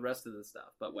much with the rest of the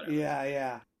stuff. But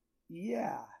whatever.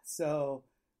 Yeah. So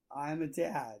I'm a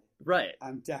dad. Right.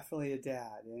 I'm definitely a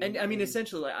dad. And I mean,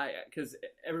 essentially, because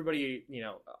everybody,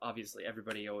 obviously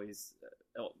everybody always,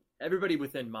 everybody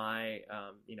within my,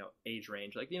 age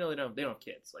range, like, they don't have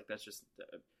kids. Like, that's just,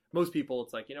 most people,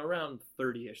 it's like, around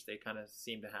 30-ish, they kind of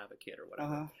seem to have a kid or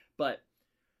whatever. Uh-huh. But,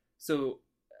 so,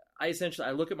 I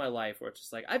look at my life where it's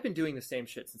just like, I've been doing the same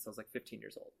shit since I was like 15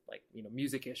 years old. Like,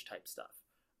 music-ish type stuff.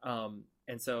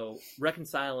 And so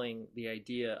reconciling the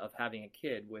idea of having a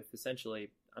kid with essentially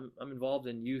I'm involved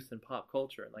in youth and pop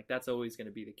culture, and like that's always going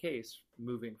to be the case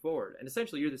moving forward. And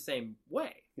essentially, you're the same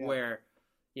way, where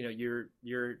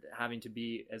you're having to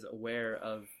be as aware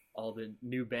of all the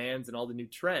new bands and all the new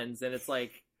trends, and it's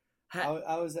like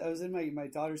I was in my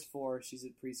daughter's 4, she's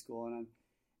at preschool, and I'm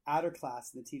at her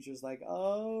class, and the teacher's like,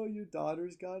 "Oh, your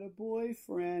daughter's got a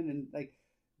boyfriend," and like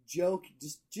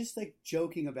just like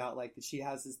joking about like that she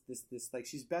has this like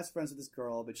she's best friends with this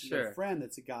girl, but she's got a friend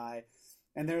that's a guy,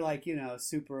 and they're like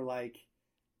super like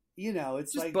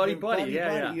it's just like buddy,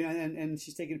 yeah. And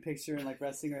she's taking a picture and like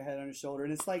resting her head on her shoulder,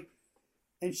 and it's like,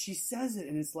 and she says it,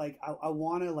 and it's like I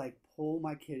want to like pull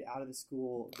my kid out of the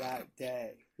school that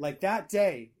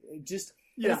day, just.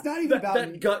 Yeah, it's not even about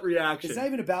that gut reaction. It's not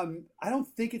even about. I don't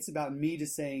think it's about me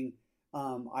just saying,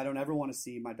 I don't ever want to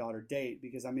see my daughter date,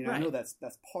 because I mean I know that's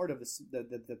part of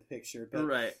the picture,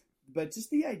 but but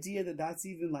just the idea that that's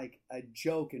even like a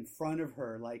joke in front of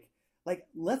her, like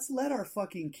let's let our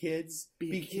fucking kids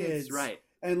be kids, right?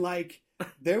 And like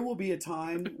there will be a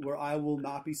time where I will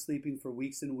not be sleeping for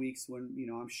weeks and weeks when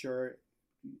I'm sure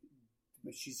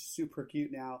she's super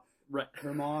cute now, right?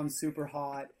 Her mom's super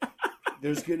hot.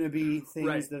 There's going to be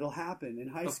things that'll happen in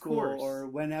high school or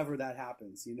whenever that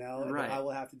happens, and that I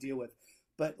will have to deal with.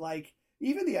 But like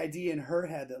even the idea in her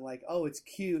head that like, oh, it's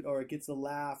cute or it gets a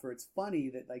laugh or it's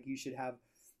funny that like you should have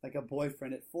like a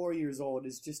boyfriend at 4 years old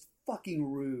is just fucking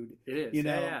rude. It is,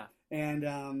 yeah.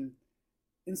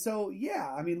 And so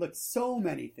I mean, look, so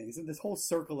many things, and this whole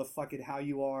circle of fucking how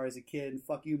you are as a kid, and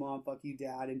fuck you mom, fuck you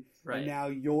dad, and now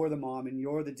you're the mom and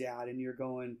you're the dad, and you're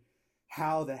going,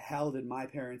 how the hell did my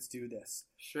parents do this?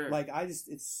 Sure. Like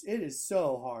it is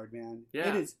so hard, man. Yeah.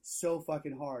 It is so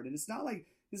fucking hard. And it's not like,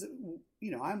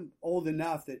 I'm old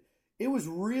enough that it was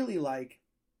really like,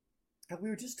 we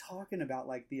were just talking about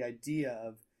like the idea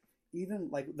of even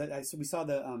like, so we saw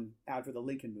the ad for the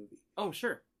Lincoln movie. Oh,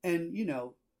 sure. And,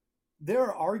 there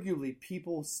are arguably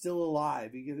people still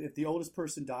alive. If the oldest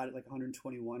person died at like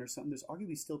 121 or something, there's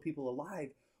arguably still people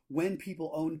alive when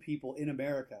people owned people in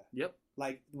America. Yep.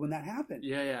 Like when that happened.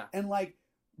 Yeah. And like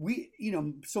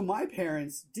so my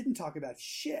parents didn't talk about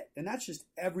shit, and that's just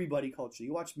everybody culture.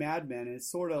 You watch Mad Men, and it's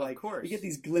sort of like you get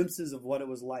these glimpses of what it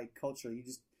was like culturally.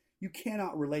 You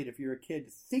cannot relate if you're a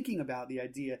kid thinking about the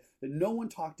idea that no one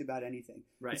talked about anything.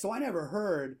 Right. And so I never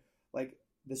heard like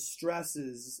the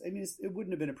stresses. I mean, it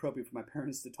wouldn't have been appropriate for my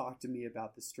parents to talk to me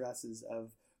about the stresses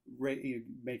of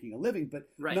making a living, but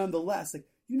nonetheless, like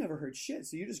you never heard shit.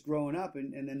 So you're just growing up,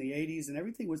 and then the 80s and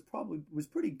everything was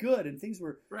pretty good, and things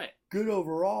were good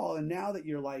overall. And now that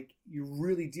you're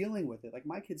really dealing with it, like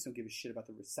my kids don't give a shit about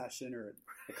the recession or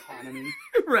economy,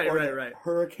 right,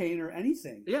 hurricane or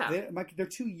anything. Yeah, they're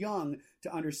too young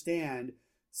to understand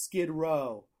Skid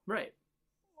Row, right?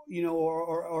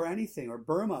 Or anything, or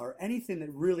Burma, or anything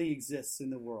that really exists in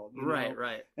the world.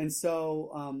 Right. And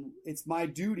so it's my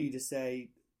duty to say,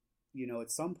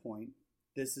 at some point,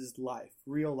 this is life,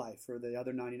 real life for the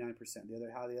other 99%,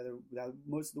 how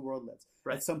most of the world lives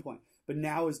at some point. But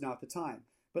now is not the time.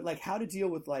 But like how to deal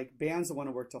with like bands that want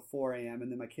to work till 4 a.m.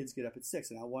 and then my kids get up at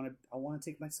 6, and I want to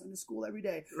take my son to school every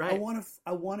day. Right.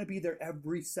 I want to be there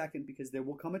every second, because there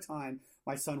will come a time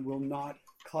my son will not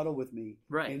cuddle with me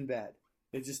in bed.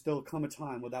 There'll come a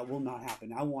time where that will not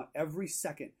happen. I want every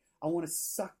second. I want to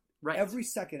suck every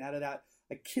second out of that,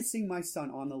 like kissing my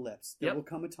son on the lips. There will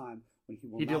come a time when he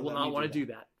will not want to do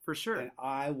that, for sure. And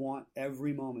I want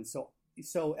every moment.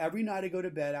 So every night I go to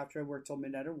bed after I work till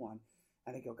midnight or 1,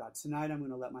 and I go, God, tonight I'm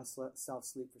going to let myself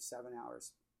sleep for 7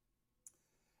 hours.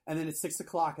 And then it's 6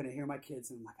 o'clock, and I hear my kids,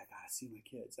 and I'm like, I gotta see my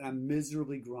kids. And I'm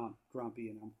miserably grumpy,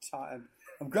 and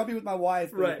I'm grumpy with my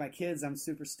wife, but with my kids, I'm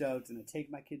super stoked. And I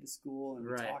take my kid to school, and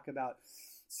we talk about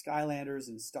Skylanders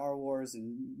and Star Wars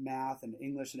and math and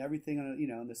English and everything,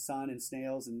 and the sun and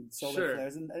snails and solar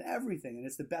flares and everything. And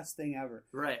it's the best thing ever.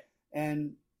 Right.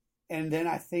 And then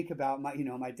I think about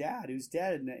my dad who's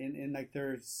dead, and like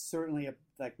there's certainly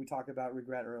like we talked about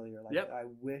regret earlier. Like I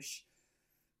wish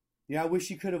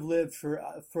you could have lived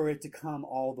for it to come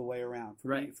all the way around.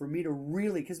 For me to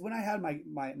really, because when I had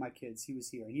my kids, he was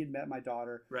here. He had met my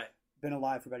daughter. Right. Been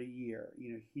alive for about a year.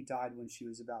 He died when she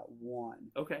was about 1.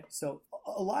 Okay. So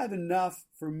alive enough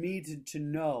for me to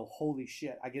know, holy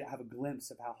shit, I have a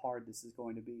glimpse of how hard this is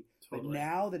going to be. Totally. But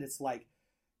now that it's like,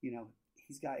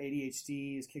 he's got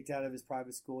ADHD, he's kicked out of his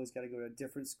private school, he's got to go to a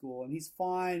different school, and he's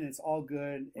fine, and it's all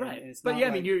good. And it's but not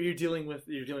I mean, you're dealing with life.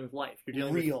 You're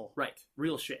dealing with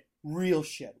real shit. Real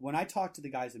shit. When I talk to the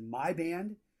guys in my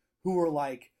band who are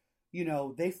like,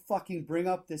 they fucking bring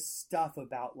up this stuff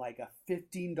about like a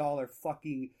 $15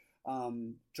 fucking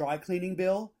dry cleaning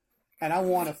bill, and I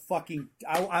want to fucking,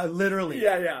 I literally,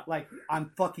 like,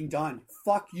 I'm fucking done.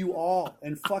 Fuck you all,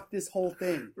 and fuck this whole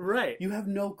thing. Right. You have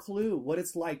no clue what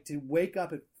it's like to wake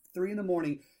up at 3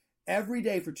 a.m. every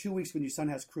day for 2 weeks when your son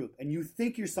has croup, and you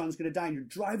think your son's going to die, and you're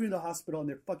driving to the hospital, and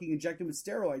they're fucking injecting him with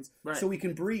steroids so he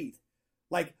can breathe.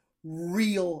 Like,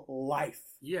 real life.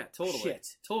 Yeah, totally. Shit.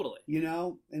 Totally. You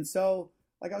know? And so,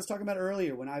 like I was talking about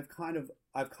earlier, when I've kind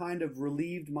of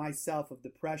relieved myself of the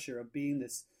pressure of being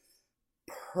this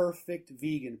perfect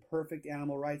vegan, perfect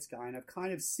animal rights guy, and I've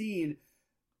kind of seen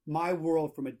my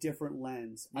world from a different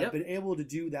lens. Yep. I've been able to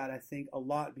do that, I think, a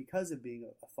lot because of being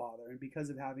a father and because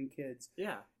of having kids.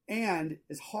 Yeah. And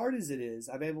as hard as it is,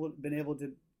 I've been able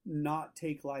to not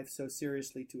take life so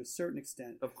seriously to a certain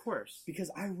extent. Of course. Because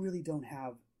I really don't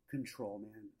have control,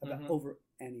 man, about over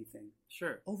anything.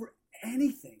 Sure. Over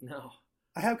anything. No.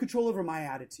 I have control over my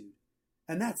attitude.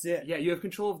 And that's it. Yeah, you have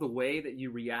control of the way that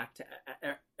you react to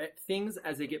at things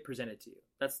as they get presented to you.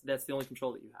 That's the only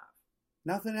control that you have.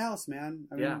 Nothing else, man.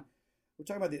 I mean, we're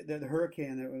talking about the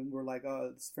hurricane, and we're like,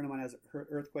 oh, this friend of mine has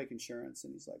earthquake insurance,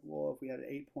 and he's like, well, if we had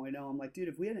an 8.0, I'm like, dude,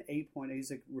 if we had an 8.0,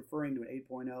 he's like referring to an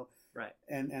 8.0, right?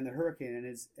 And the hurricane,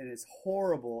 and as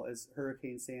horrible as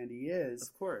Hurricane Sandy is,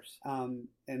 of course.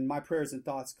 And my prayers and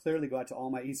thoughts clearly go out to all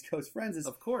my East Coast friends.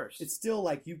 Of course, it's still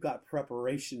like you've got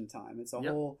preparation time. It's a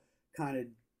whole kind of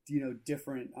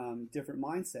different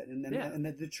mindset, and then and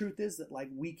the truth is that like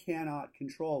we cannot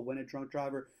control when a drunk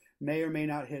driver may or may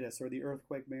not hit us, or the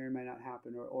earthquake may or may not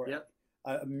happen, or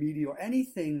a meteor,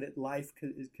 anything that life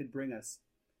could bring us.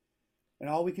 And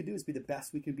all we can do is be the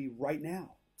best we can be right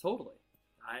now. Totally.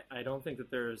 I don't think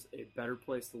that there's a better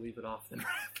place to leave it off than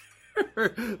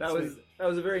that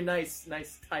was a very nice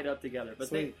tied up together.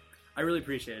 But I really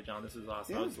appreciate it, John. This was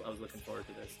awesome. Yeah. I was looking forward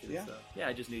to this too. Yeah. So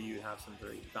I just knew you'd have some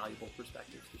very valuable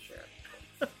perspectives to share.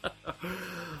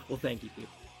 Well, thank you, people.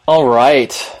 All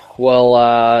right.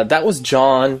 Well, that was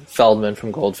John Feldmann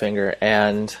from Goldfinger,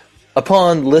 and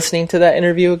upon listening to that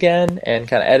interview again and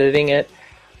kind of editing it,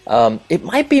 it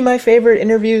might be my favorite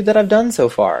interview that I've done so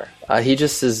far. He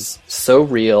just is so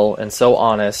real and so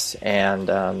honest,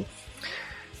 and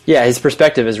his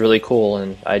perspective is really cool,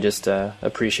 and I just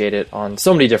appreciate it on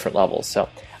so many different levels. So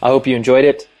I hope you enjoyed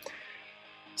it.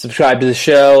 Subscribe to the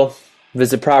show,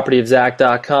 visit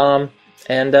propertyofzach.com,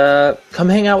 and come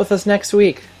hang out with us next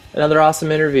week. Another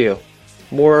awesome interview.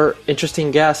 More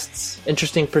interesting guests,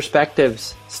 interesting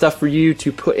perspectives, stuff for you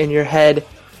to put in your head,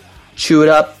 chew it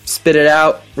up, spit it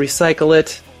out, recycle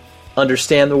it,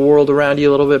 understand the world around you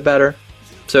a little bit better.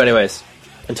 So anyways,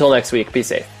 until next week, be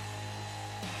safe.